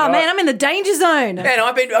 Man, I'm in the danger zone. Man,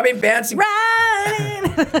 I've been bouncing. Right.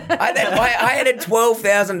 I had a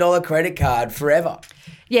 $12,000 credit card forever.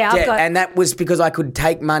 Yeah, I've got and that was because I could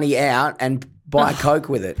take money out and buy a Coke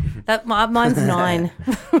with it. mine's 9.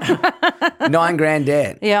 $9,000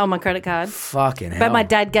 debt. Yeah, on my credit card. Fucking hell. But my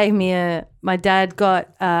dad got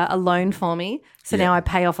a loan for me, so now I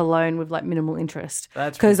pay off a loan with like minimal interest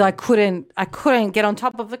because I couldn't get on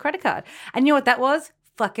top of the credit card. And you know what that was?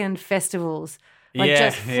 Fucking festivals,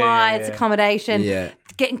 just flights, accommodation,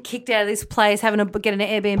 getting kicked out of this place, having to get an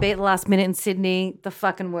Airbnb at the last minute in Sydney, the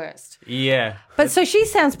fucking worst. Yeah. But so she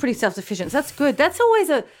sounds pretty self-sufficient. So that's good. That's always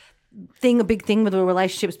a big thing with a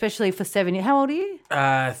relationship, especially for 7 years. How old are you?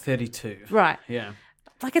 32. Right. Yeah.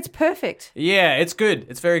 Like it's perfect. Yeah, it's good.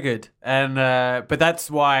 It's very good. And but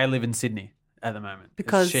that's why I live in Sydney at the moment.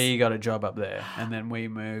 Because she got a job up there and then we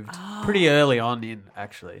moved pretty early on in,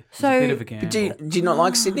 actually. It's So- a bit of a gamble. Do you not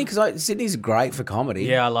like Sydney? Because Sydney's great for comedy.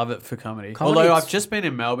 Yeah, I love it for comedy. Comedy's- Although I've just been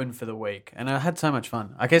in Melbourne for the week and I had so much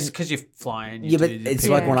fun. I guess because you're flying. Yeah, but it's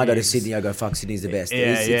like when I go to gigs. Sydney, I go, fuck, Sydney's the best.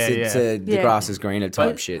 Yeah, It's the Yeah. grass is greener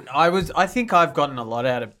type shit. I think I've gotten a lot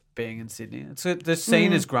out of being in Sydney. The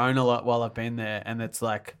scene has grown a lot while I've been there, and it's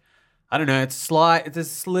like, I don't know,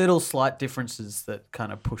 there's little slight differences that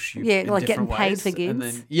kind of push you. Yeah, in like getting different paid ways. for gigs. And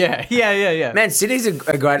then, yeah. Man, Sydney's a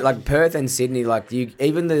great, like Perth and Sydney, like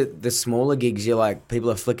even the smaller gigs, you're like,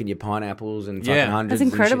 people are flicking your pineapples and fucking hundreds. That's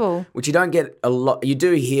and shit, incredible. which you don't get a lot. You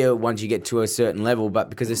do here once you get to a certain level, but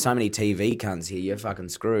because there's so many TV cunts here, you're fucking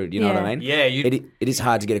screwed. You know what I mean? Yeah, it is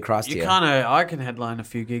hard to get across to you. I can headline a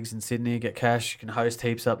few gigs in Sydney, get cash, you can host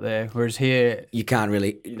heaps up there. Whereas here, You can't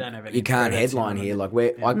really. You don't have any You can't credits, headline you know. here. Like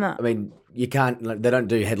where No. I mean, you can't. Like, they don't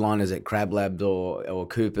do headliners at Crab Labs or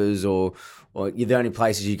Cooper's or you're the only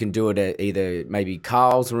places you can do it at either maybe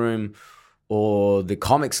Carl's Room or the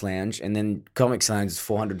Comics Lounge, and then Comics Lounge is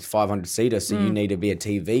 400 500 seater, so you need to be a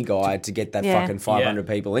TV guy to get that Yeah. fucking 500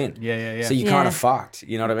 people in. Yeah. So you're Yeah. kind of fucked.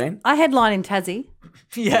 You know what I mean? I headline in Tassie.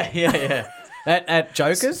 yeah. At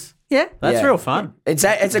Jokers, Yeah. that's Yeah. real fun. It's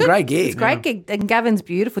a great gig. It's a great gig. And Gavin's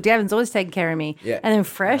beautiful. Gavin's always taking care of me. Yeah. And then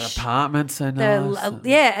Fresh. Apartments so the-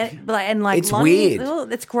 nice. and like It's Lonnie- weird. oh,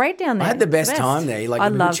 it's great down there. I had the It's best time there. Like, I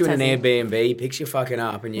you love put you in an Tassie. Airbnb, picks you fucking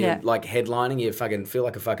up, and you're Yeah. like headlining. You fucking feel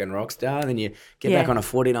like a fucking rock star, and then you get Yeah. back on a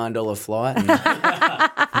 $49 flight.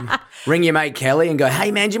 And ring your mate Kelly and go,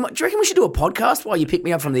 "Hey man, do you reckon we should do a podcast while you pick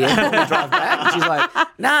me up from the airport and drive back?" And she's like,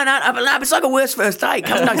 "No, it's like a worse first date.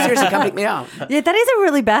 Seriously, come pick me up." Yeah, that is a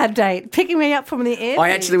really bad date. Picking me up from the airport.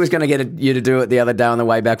 I actually was going to get you to do it the other day on the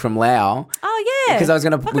way back from Laos. Oh yeah. Because I was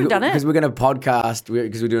going I could've done it. because we're going to podcast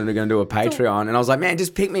because we're going to do a Patreon, and I was like, man,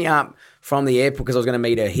 just pick me up from the airport because I was going to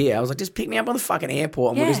meet her here. I was like, just pick me up on the fucking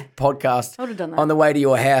airport, and we'll Yeah. just podcast I would've done that. on the way to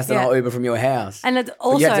your house, and Yeah. I'll Uber from your house. And it's But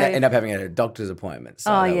you also had to end up having a doctor's appointment.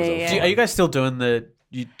 So Oh, that was yeah, all yeah. fine. Are you guys still doing the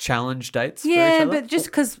challenge dates? for each yeah, other? but just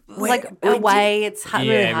because we away, it's really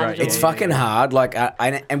Yeah, hard right, to do. It's fucking hard, like,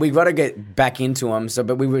 and we've got to get back into them. So,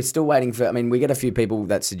 but we were still waiting for. I mean, we get a few people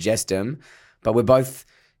that suggest them, but we're both.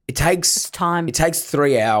 It takes time. It takes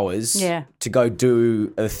 3 hours. Yeah. To go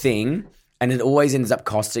do a thing, and it always ends up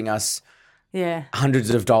costing us Yeah. hundreds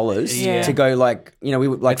of dollars Yeah. to go. Like, you know, we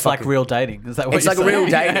would like. It's like fucking- real dating. Is that what It's you're like a real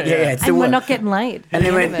saying? date. Yeah. It's the And we're worst. not getting laid. And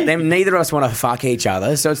then, at the end of it. then neither of us want to fuck each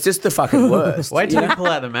other, so it's just the fucking worst. Wait till you pull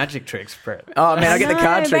out the magic tricks, Brett. Oh man, I get the No,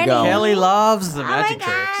 card trick Benny. going. Kelly loves the Oh my magic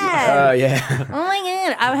tricks. God. Oh yeah. Oh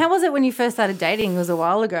my god! How was it when you first started dating? It was a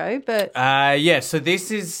while ago, but So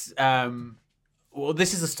this is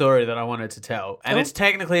this is a story that I wanted to tell, and Cool. it's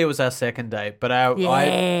technically it was our second date, but our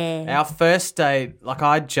Yeah. first date, like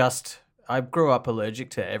I grew up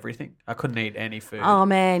allergic to everything. I couldn't eat any food. oh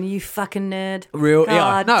man, you fucking nerd! Real,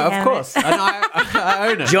 God no, damn of course, and I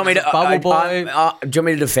own it. Do you want me to Bubble Boy? do you want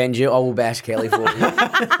me to defend you? I will bash Kelly for you.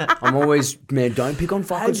 I'm always, man, don't pick on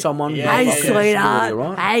fucking someone. Yeah, Hey, yeah, Fucking sweetheart. you're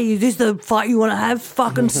right. Hey, is this the fight you want to have,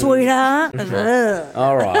 fucking sweetheart? Ugh.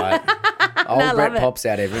 All right. Old I Brett love it. pops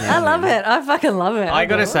out every now I and love then. it. I fucking love it. I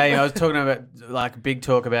gotta say, I was talking about like big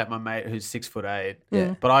talk about my mate who's 6'8".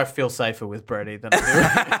 Yeah. But I feel safer with Brady than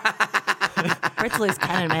I Brett's loose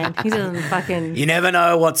cannon, man. He doesn't fucking You never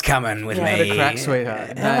know what's coming with Yeah. do. me. The crack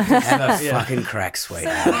sweetheart. No, Have a Yeah. fucking crack,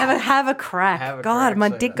 sweetheart. have a crack. Have a God, crack, my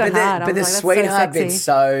sweetheart. dick got But the, hard. I but was the like, sweetheart that's so bit's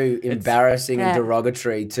sexy. so embarrassing Yeah. and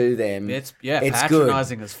derogatory to them. It's it's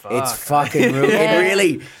patronising good. as fuck. It's fucking real.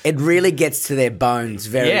 Yeah. It really gets to their bones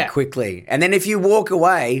very Yeah. quickly. And then if you walk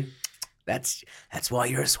away, that's why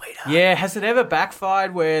you're a sweetheart. Yeah, has it ever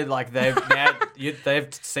backfired where like they've now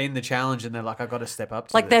they've seen the challenge and they're like, I got to step up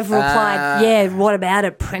to Like this. they've replied, yeah, what about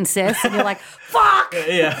it, princess? And you're like, fuck!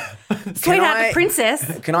 Yeah. Sweetheart, the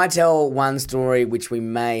princess. Can I tell one story which we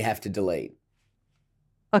may have to delete?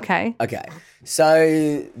 Okay. Okay,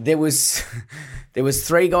 so there was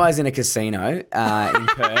 3 guys in a casino in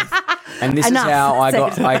Perth, and this Enough is how I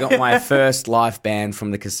said. got my first life ban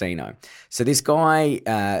from the casino. So this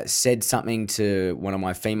guy said something to one of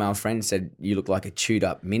my female friends. Said, "You look like a chewed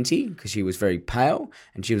up minty," because she was very pale,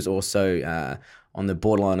 and she was also on the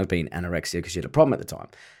borderline of being anorexia because she had a problem at the time.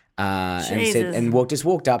 And said, and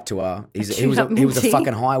walked up to her. He was a minty?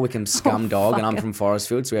 fucking High Wycombe scum dog, and I'm from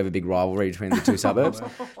Forestfield, so we have a big rivalry between the 2 suburbs.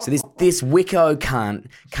 So this wicko cunt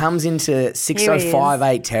comes into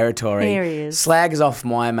 6058 territory, Here he is. slags off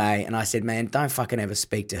my mate, and I said, man, don't fucking ever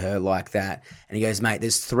speak to her like that. And he goes, mate,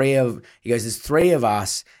 there's 3 of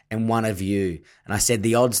us and 1 of you. And I said,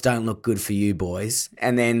 the odds don't look good for you boys.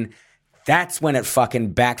 And then that's when it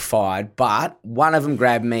fucking backfired. But one of them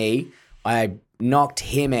grabbed me. I knocked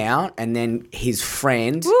him out, and then his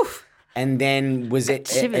friend, and then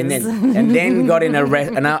and then got in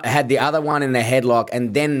and I had the other one in a headlock,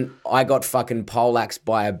 and then I got fucking poleaxed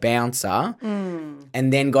by a bouncer, and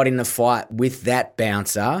then got in a fight with that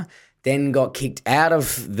bouncer, then got kicked out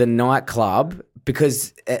of the nightclub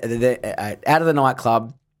because out of the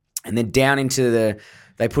nightclub, and then down into the.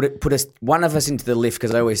 They put us one of us into the lift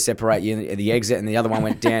because they always separate you at the exit, and the other one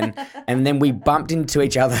went down. And then we bumped into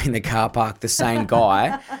each other in the car park, the same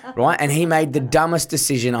guy, right? And he made the dumbest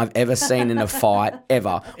decision I've ever seen in a fight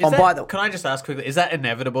ever. Can I just ask quickly, is that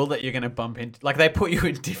inevitable that you're going to bump into? Like they put you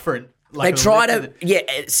in different... Like, they try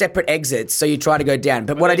to, separate exits, so you try to go down.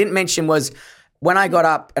 But what I didn't mention was... When I got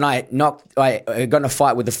up and I got in a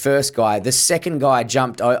fight with the first guy, the second guy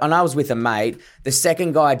jumped over, and I was with a mate. The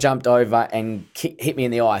second guy jumped over and hit me in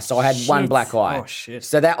the eye. So I had one black eye. Oh, shit.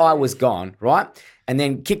 So that eye was gone, right? And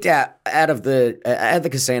then kicked out of the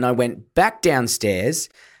casino, went back downstairs,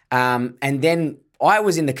 and then I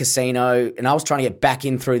was in the casino and I was trying to get back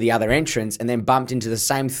in through the other entrance, and then bumped into the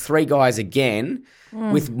same 3 guys again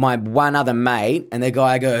with my one other mate. And the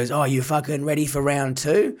guy goes, "Oh, you fucking ready for round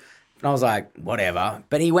 2?" And I was like, whatever.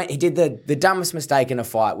 But he did the dumbest mistake in a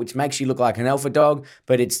fight, which makes you look like an alpha dog,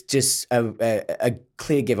 but it's just a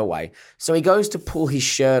clear giveaway. So he goes to pull his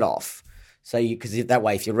shirt off. So because that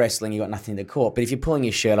way, if you're wrestling, you got nothing to court. But if you're pulling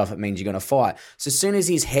your shirt off, it means you're going to fight. So as soon as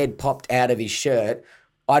his head popped out of his shirt,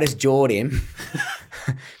 I just jawed him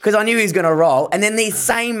because I knew he was going to roll. And then the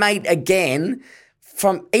same mate again,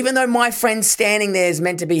 even though my friend standing there is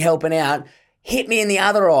meant to be helping out, hit me in the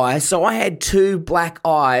other eye. So I had 2 black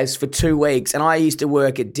eyes for 2 weeks, and I used to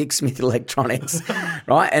work at Dick Smith Electronics,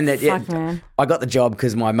 right? And man. I got the job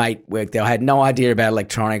because my mate worked there. I had no idea about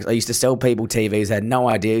electronics. I used to sell people TVs, I had no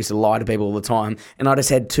idea. I used to lie to people all the time, and I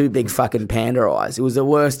just had 2 big fucking panda eyes. It was the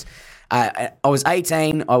worst. I was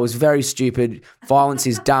 18. I was very stupid. Violence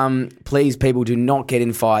is dumb. Please, people, do not get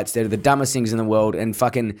in fights. They're the dumbest things in the world. And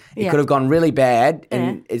fucking, it could have gone really bad.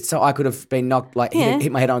 And so I could have been knocked,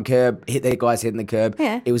 hit my head on curb, hit that guy's head in the curb.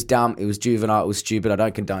 Yeah. It was dumb. It was juvenile. It was stupid. I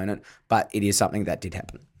don't condone it. But it is something that did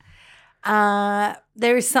happen.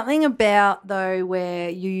 There is something about, though, where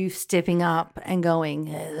you stepping up and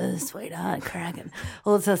going, sweetheart, cracking,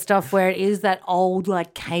 all this sort of stuff, where it is that old,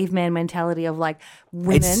 like, caveman mentality of, like,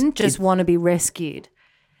 women just want to be rescued.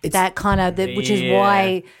 That kind of, which is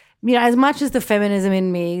why, you know, as much as the feminism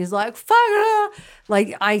in me is like, fuck it,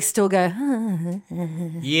 like, I still go, yeah.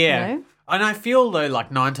 You know? And I feel, though,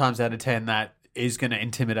 like 9 times out of 10, that is going to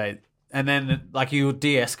intimidate. And then, like, you're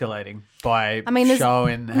de-escalating by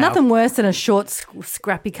showing how... nothing worse than a short,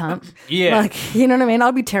 scrappy cunt. Yeah. Like, you know what I mean?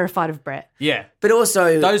 I'd be terrified of Brett. Yeah. But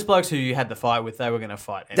also... those blokes who you had the fight with, they were going to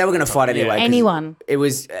fight anyway. They were going to fight anyway. Yeah. 'cause Anyone. It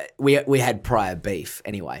was... we had prior beef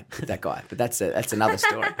anyway with that guy. But that's another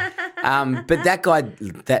story. But that guy,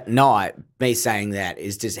 that night, me saying that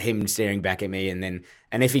is just him staring back at me,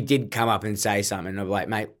 and if he did come up and say something, I'd be like,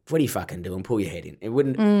 mate, what are you fucking doing? Pull your head in. It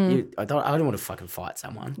wouldn't... I don't want to fucking fight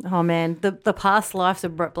someone. Oh, man. The past lives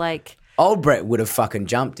of Brett Blake. Old Brett would have fucking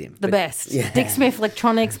jumped him. The best. Yeah. Dick Smith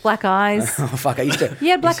Electronics, black eyes. Oh, fuck. I used to... You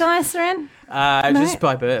had black eyes, Suren? Just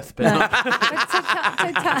by birth. But not...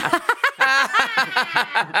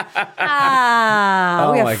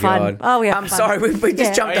 we have fun. God. Oh, we have fun. I'm sorry. We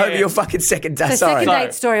just jumped over your fucking second day. So Sorry. second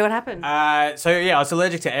date story, what happened? I was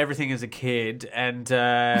allergic to everything as a kid,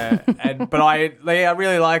 but I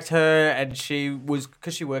really liked her, and she was,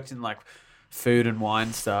 because she worked in like food and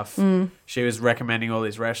wine stuff. She was recommending all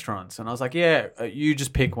these restaurants, and I was like, yeah, you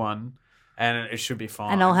just pick one. and it should be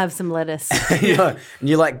fine. And I'll have some lettuce. And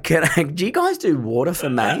you're like, do you guys do water for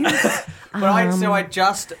mains? But I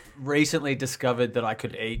just recently discovered that I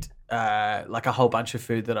could eat like a whole bunch of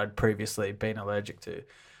food that I'd previously been allergic to.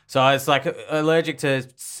 So I was like allergic to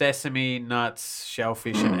sesame, nuts,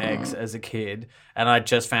 shellfish, and eggs as a kid, and I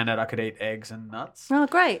just found out I could eat eggs and nuts. Oh,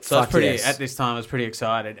 great. So at this time I was pretty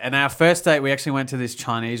excited. And our first date, we actually went to this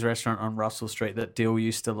Chinese restaurant on Russell Street that Dill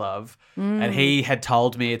used to love, and he had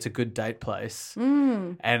told me it's a good date place.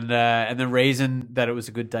 And the reason that it was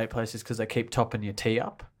a good date place is because they keep topping your tea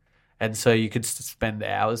up. And so you could spend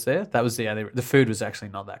hours there. That was the food was actually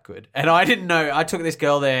not that good. And I didn't know. I took this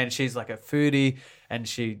girl there and she's like a foodie and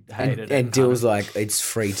she hated it. And Dill's like, it's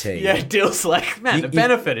free tea. Yeah, Dill's like, the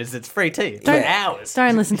benefit is it's free tea. It's for hours.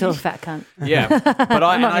 Don't listen to a fat cunt. Yeah. But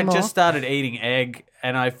I anymore. just started eating egg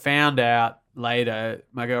and I found out later,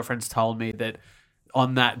 my girlfriend's told me that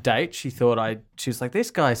on that date, she was like, this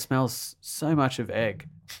guy smells so much of egg.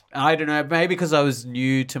 I don't know, maybe because I was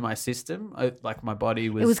new to my system, like my body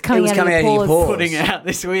was coming out of your pores. putting out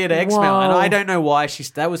this weird egg smell, and I don't know why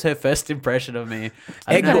that was her first impression of me.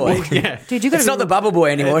 Egg boy. Yeah. Dude, you got It's not the bubble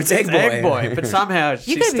boy anymore, it's egg boy. Egg boy, but somehow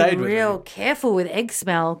she You got to stayed be with real me. careful with egg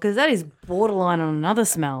smell because that is borderline on another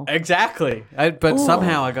smell. Exactly. But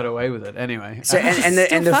somehow I got away with it anyway. So and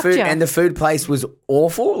the food place was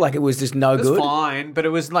awful. Like it was just no It was good. fine, but it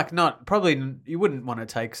was like you wouldn't want to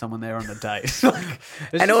take someone there on a date.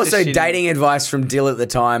 And also dating advice from Dill at the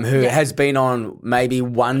time, who has been on maybe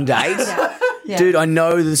one date. Yeah. Dude, I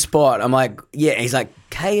know the spot. I'm like, yeah. He's like,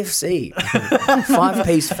 KFC,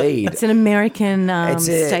 5-piece feed. It's an American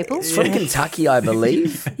staple. It's from Kentucky, I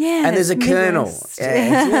believe. Yeah, and there's a it's Colonel. Midwest.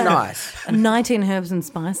 Yeah, it's real nice. 19 herbs and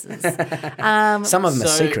spices. Some of them are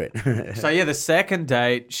secret. So yeah, the second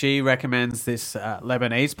date, she recommends this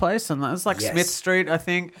Lebanese place, and that's like Yes. Smith Street, I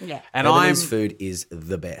think. Yeah. And Lebanese food is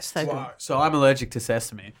the best. So I'm allergic to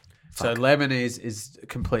sesame. So Lebanese is a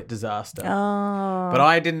complete disaster. Oh. But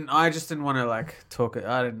I just didn't want to like talk.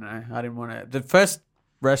 I didn't know. I didn't want to. The first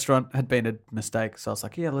restaurant had been a mistake, so I was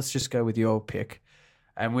like, yeah, let's just go with your pick.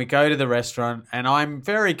 And we go to the restaurant, and I'm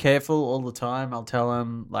very careful all the time. I'll tell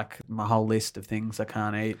them like my whole list of things I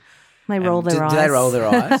can't eat. They roll their eyes. Do they roll their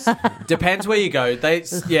eyes? Depends where you go. They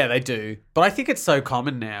do. But I think it's so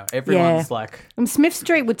common now. Everyone's like, Smith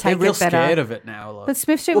Street would they're take real it better. scared of it now. A lot. But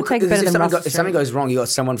Smith Street would take it better than Russell if something Street. goes wrong, you got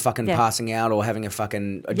someone fucking passing out or having a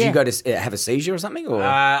fucking. Do you go to have a seizure or something? Or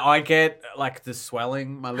I get like the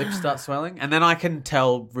swelling. My lips start swelling, and then I can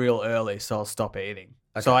tell real early, so I'll stop eating.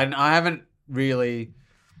 Okay. So I haven't really.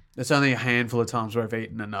 There's only a handful of times where I've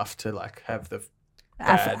eaten enough to like have the.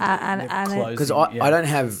 Because I don't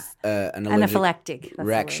have an anaphylactic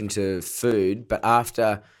reaction to food, but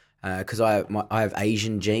after because I have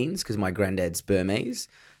Asian genes because my granddad's Burmese,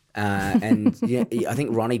 and I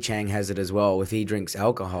think Ronnie Chang has it as well. If he drinks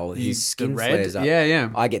alcohol, his skin flares up. Yeah.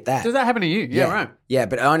 I get that. Does that happen to you? Yeah, right. Yeah,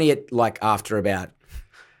 but only after about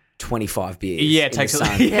 25 beers. Yeah, it takes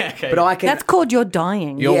okay. But I can. That's called you're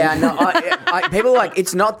dying. Yeah, no. People are like,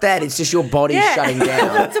 it's not that. It's just your body shutting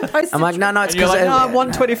down. I'm like, no, it's because because I'm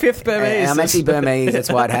 1/25th Burmese. I'm actually Burmese.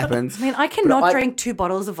 That's why it happens. I mean, I cannot drink 2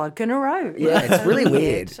 bottles of vodka in a row. Yeah, it's really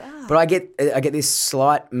weird. But I get this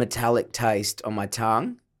slight metallic taste on my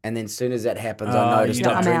tongue, and then as soon as that happens, I know to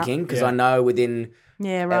stop drinking because I know within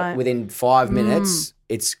 5 minutes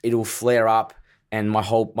it'll flare up. And my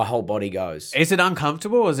whole body goes. Is it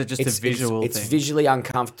uncomfortable or is it just a visual thing? It's visually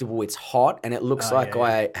uncomfortable. It's hot and it looks I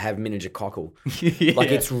have meningococcal.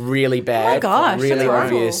 Like it's really bad. Oh my gosh, really that's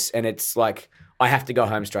obvious. And it's like I have to go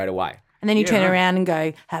home straight away. And then you turn around and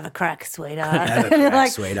go, have a crack, sweetheart. Have a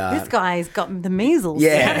crack, sweetheart. This guy's got the measles.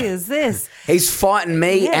 Yeah. What is this? He's fighting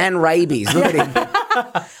me and rabies. Look at him.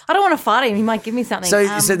 I don't want to fight him. He might give me something.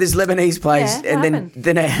 So this Lebanese place, yeah, and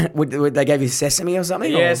then would they gave you sesame or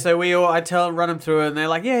something? Yeah, or? so run them through it, and they're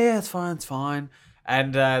like, yeah, it's fine.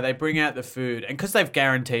 And they bring out the food, and because they've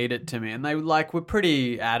guaranteed it to me, and they were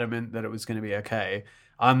pretty adamant that it was going to be okay.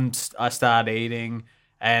 I start eating,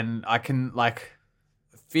 and I can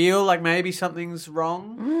feel like maybe something's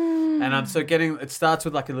wrong, and I'm getting. It starts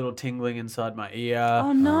with like a little tingling inside my ear.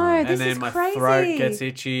 Oh no, this and then is my crazy. throat gets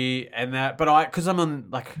itchy, and that. But because I'm on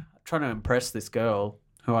trying to impress this girl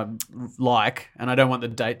who I like, and I don't want the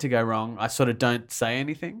date to go wrong, I sort of don't say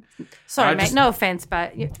anything. Sorry, mate. No offense,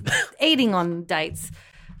 but eating on dates,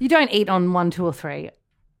 you don't eat on 1, 2, or 3.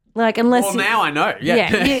 Unless now I know. Yeah,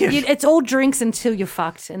 it's all drinks until you're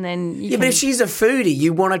fucked, and then but if she's a foodie,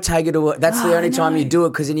 you want to take her to. That's the only time you do it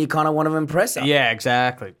because then you kind of want to impress her. Yeah,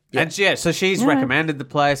 exactly. Yeah. And so she's recommended the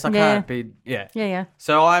place. I can't be. Yeah.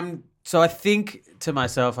 So I think to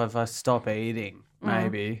myself, if I stop eating,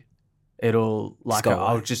 maybe it'll like Go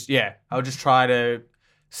I'll away. just try to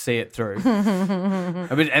see it through.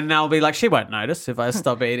 And they'll be like, she won't notice if I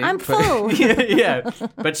stop eating. I'm But- full. yeah.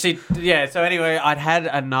 But so anyway, I'd had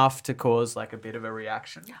enough to cause like a bit of a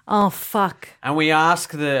reaction. Oh, fuck. And I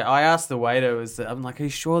asked the waiter, I'm like, are you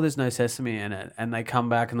sure there's no sesame in it? And they come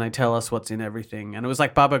back and they tell us what's in everything. And it was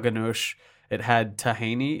like baba ganoush. It had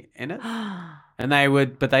tahini in it. And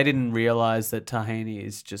they didn't realize that tahini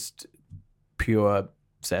is just pure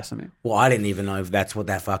sesame. Well, I didn't even know if that's what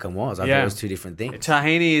that fucking was. I thought it was two different things.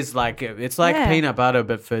 Tahini is like, it's like peanut butter,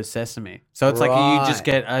 but for sesame. So it's like you just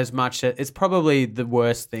get as much, it's probably the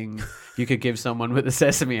worst thing you could give someone with a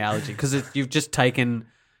sesame allergy because you've just taken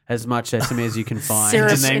as much sesame as you can find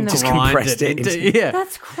Syrup and then in the- just Compressed compressed it it into,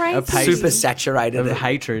 That's crazy. Super saturated. of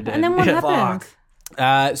hatred. And then what yeah. happened?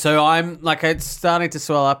 So I'm like, it's starting to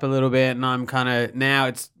swell up a little bit, and I'm kind of now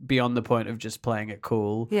it's beyond the point of just playing it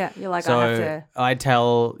cool. Yeah, you're like, So I have to. I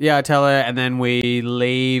tell her, and then we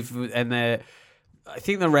leave, and I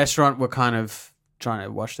think the restaurant were kind of trying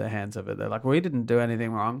to wash their hands of it. They're like, we didn't do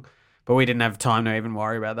anything wrong, but we didn't have time to even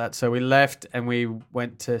worry about that. So we left, and we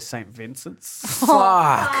went to St. Vincent's.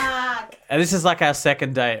 Fuck. And this is like our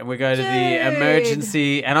second date, and we go to the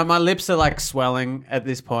emergency, and my lips are like swelling at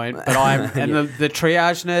this point. But the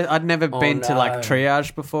triage nurse, I'd never been to like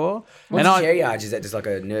triage before. What's triage? Is that just like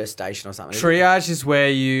a nurse station or something? Triage is where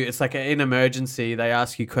it's like in emergency, they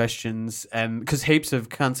ask you questions, and because heaps of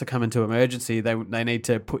cunts are coming to emergency, they need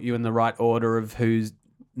to put you in the right order of who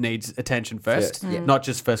needs attention first, not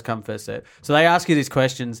just first come, first serve. So they ask you these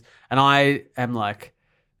questions, and I am like,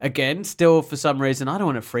 again, still for some reason, I don't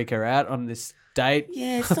want to freak her out on this date.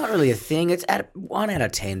 Yeah, it's not really a thing. It's at 1 out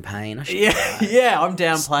of 10 pain. I should Yeah, I'm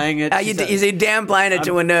downplaying it. Is he downplaying it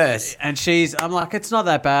to a nurse? And I'm like, it's not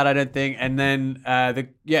that bad, I don't think. And then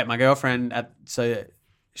my girlfriend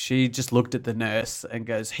she just looked at the nurse and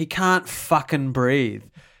goes, he can't fucking breathe.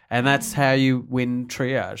 And that's how you win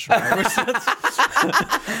triage, right?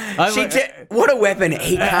 What a weapon.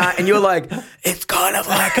 He can't. And you're like, it's kind of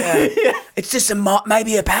like it's just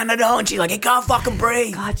maybe a Panadol. And she's like, he can't fucking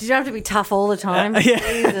breathe. God, you don't have to be tough all the time.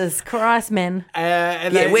 Jesus Christ, man.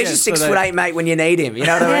 Where's your 6'8" mate when you need him? You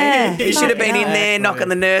know what I mean? He should have been in there knocking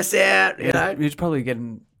the nurse out. You know, he's probably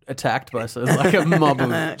getting attacked by like a mob of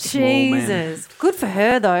small men. Jesus. Good for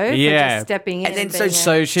her, though. For just stepping in. And then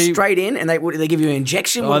so she straight in, and they give you an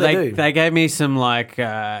injection. What do they do? They gave me some like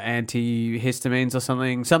antihistamines or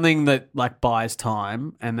something that like buys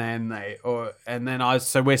time, and then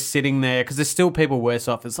we're sitting there because there's still people worse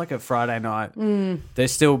off. It's like a Friday night.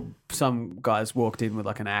 There's still some guys walked in with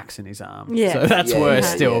like an axe in his arm. Yeah. So that's worse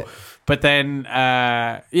still. Yeah. But then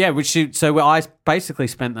so I basically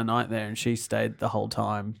spent the night there, and she stayed the whhole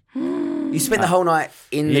time. You spent the whole night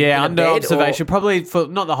in the under bed, observation, probably for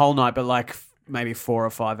not the whole night, but like maybe 4 or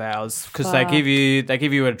 5 hours, because they give you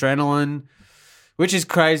adrenaline, which is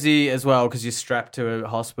crazy as well because you're strapped to a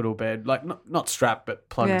hospital bed, like not strapped but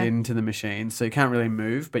plugged into the machine, so you can't really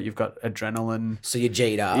move, but you've got adrenaline. So you're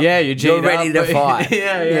G'd up. Yeah, you're G'd You're ready up, to fight.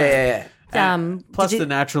 yeah. Plus did the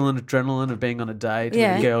natural adrenaline of being on a date with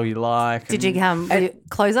Yeah. a girl you like. Did you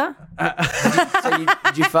close her? So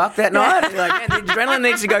did you fuck that night? You're like, man, the adrenaline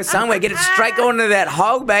needs to go somewhere. Get it straight onto that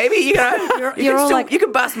hog, baby. You know, you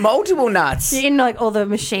can bust multiple nuts. You're in like all the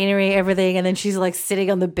machinery, everything, and then she's like sitting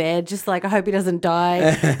on the bed, just like, I hope he doesn't die.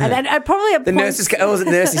 And then probably The nurses,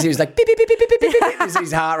 he was like, beep, beep, beep, beep, beep, beep, beep. This is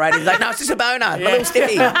his heart rate. He's like, no, it's just a boner, a little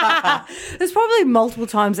stiffy. There's probably multiple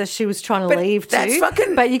times that she was trying to leave too. that's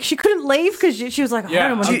fucking- But she couldn't leave because she was like, I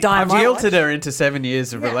don't want to die. I've guilted her into 7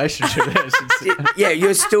 years of relationship. Yeah,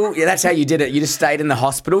 you're still. Yeah, that's how you did it. You just stayed in the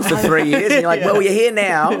hospital for 3 years, and you're like, well, you're here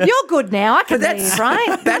now. You're good now. I can leave,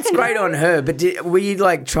 right? That's great on her. But were you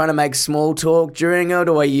like trying to make small talk during it,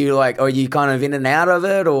 or are you kind of in and out of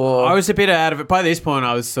it, or? I was a bit out of it. By this point,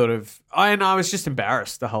 I was sort of, I was just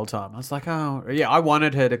embarrassed the whole time. I was like, oh yeah, I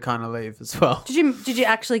wanted her to kind of leave as well. Did you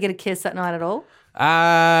actually get a kiss that night at all?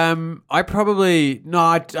 I probably no.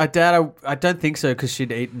 I doubt. I don't think so because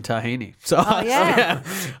she'd eaten tahini. So yeah.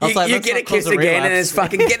 I was like, you let's get not a kiss cause again, and relapse. it's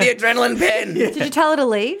fucking get the adrenaline pen. Did you tell her to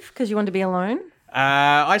leave because you wanted to be alone?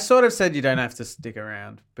 I sort of said you don't have to stick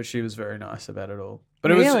around, but she was very nice about it all.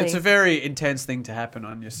 But Really? it's a very intense thing to happen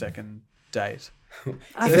on your second date.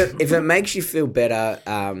 If it makes you feel better,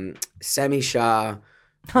 Sammy Shah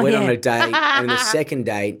went on a date, and the second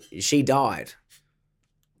date, she died.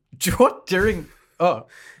 What during? Oh,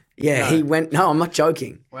 Yeah, he went. No, I'm not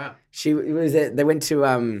joking. wow. They went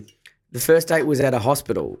to the first date was at a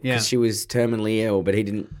hospital because Yeah. she was terminally ill, but he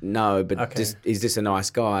didn't know. But Okay. he's just a nice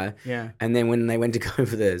guy. Yeah. And then when they went to go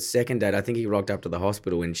for the second date, I think he rocked up to the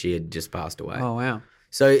hospital and she had just passed away. Oh wow.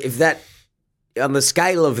 So if that on the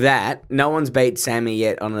scale of that, no one's beat Sammy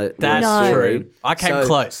yet on the. That's No. true. I came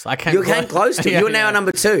close. You came close to. You're now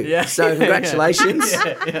number 2. Yeah. So congratulations.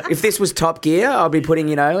 If this was Top Gear, I'll be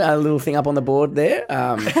putting a little thing up on the board there.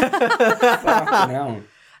 Fucking hell.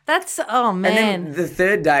 That's man. And then the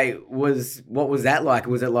third day was, what was that like?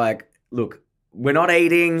 Was it like, look, we're not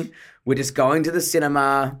eating, we're just going to the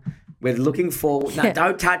cinema, we're looking forward. No,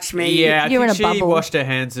 don't touch me. Yeah, I You're think in a she bubble. washed her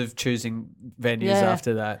hands of choosing venues Yeah.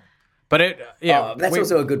 after that. But That's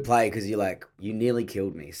also a good play because you're like, you nearly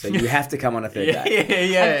killed me, so you have to come on a third day.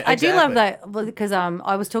 yeah. I do love that because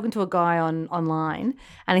I was talking to a guy online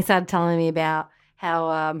and he started telling me about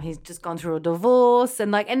how he's just gone through a divorce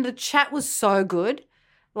and the chat was so good.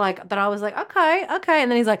 But I was like, okay.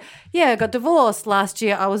 And then he's like, yeah, I got divorced last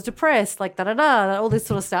year. I was depressed, all this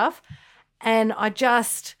sort of stuff. And I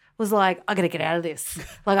just was like, I got to get out of this.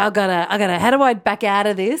 I got to, how do I back out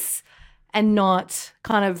of this and not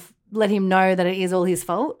kind of let him know that it is all his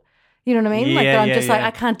fault? You know what I mean?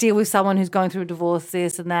 I can't deal with someone who's going through a divorce,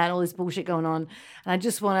 this and that, all this bullshit going on. And I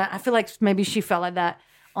just want to, I feel like maybe she felt like that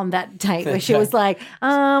on that date where she was like,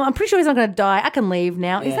 I'm pretty sure he's not going to die. I can leave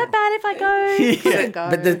now. Is that bad if I go? I can go.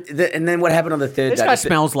 But and then what happened on the third This day? guy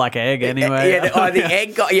smells like egg anyway. The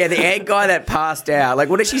egg guy. Yeah, the egg guy that passed out. Like,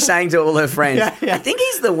 what is she saying to all her friends? I think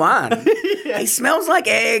he's the one. He smells like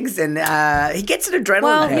eggs, and he gets an adrenaline.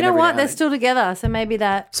 Well, you know what? They're They're still together, so maybe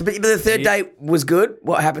that. So, but the third day was good.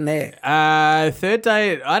 What happened there? Third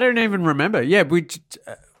day, I don't even remember. Yeah,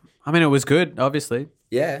 it was good, obviously.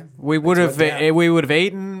 Yeah, We would have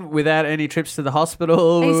eaten without any trips to the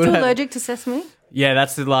hospital. Are you We would still have- allergic to sesame? Yeah,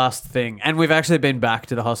 that's the last thing. And we've actually been back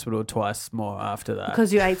to the hospital twice more after that.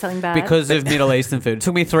 Because you ate something bad? Because of Middle Eastern food. It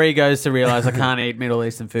took me 3 goes to realise I can't eat Middle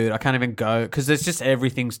Eastern food. I can't even go because there's just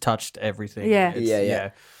everything's touched everything. Yeah. Yeah.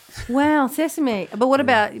 Wow, sesame. But what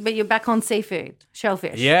about, but you're back on seafood,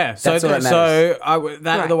 shellfish. Yeah. So That's all that matters.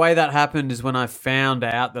 Right. the way that happened is when I found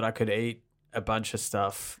out that I could eat a bunch of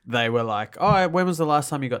stuff, they were like, oh, when was the last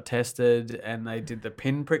time you got tested? And they did the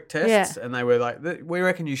pinprick tests and they were like, we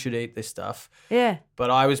reckon you should eat this stuff. Yeah.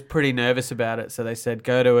 But I was pretty nervous about it. So they said,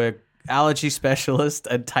 go to a allergy specialist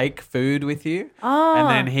and take food with you. Oh. And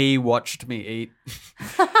then he watched me eat.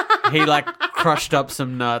 He crushed up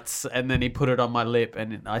some nuts and then he put it on my lip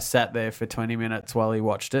and I sat there for 20 minutes while he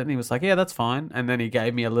watched it and he was like, yeah, that's fine. And then he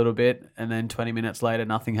gave me a little bit and then 20 minutes later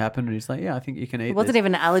nothing happened and he's like, yeah, I think you can eat It wasn't this.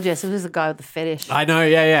 even an allergist. It was just a guy with a fetish. I know,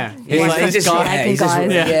 yeah. He's Yeah, like, he's this just guy. like-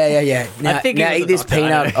 guys. Yeah. Now, think he now was eat a this doctor,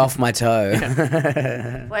 peanut I know. off my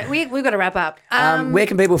toe. Wait, we've got to wrap up. Where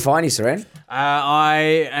can people find you, Suren?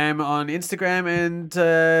 I am on Instagram and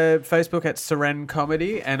Facebook at Suren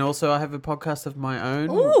Comedy, and also I have a podcast of my own.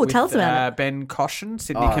 Ooh, with, tell us about it. Ben Caution,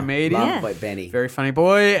 Sydney comedian. Love by Benny. Very funny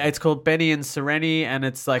boy. It's called Benny and Sereni, and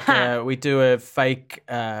it's like we do a fake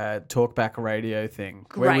talkback radio thing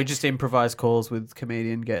where we Great. just improvise calls with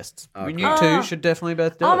comedian guests. I mean, you two should definitely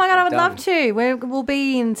both do it. Oh my God, I would Done. love to. We'll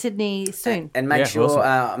be in Sydney soon. And make Yeah, sure,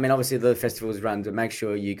 awesome. obviously the festival's run, but make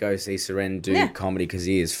sure you go see Suren do comedy because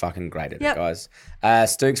he is fucking great at Yep. it, guys.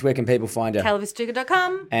 Stooks, where can people find you?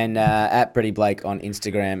 CalviStuga.com. And at Brady Blake on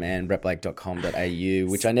Instagram and brettblake.com.au,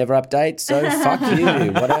 which I never update, so fuck you,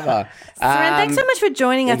 whatever. Suren, thanks so much for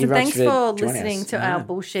joining us, thank you and very thanks much for for joining listening us. to our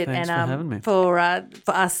bullshit thanks and for having me. for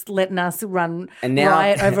us letting us run And now-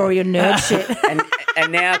 riot over all your nerd shit.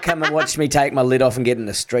 And now come and watch me take my lid off and get in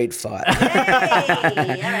a street fight.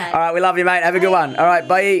 Hey, all right. All right, we love you, mate. Have a good one. All right,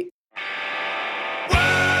 bye.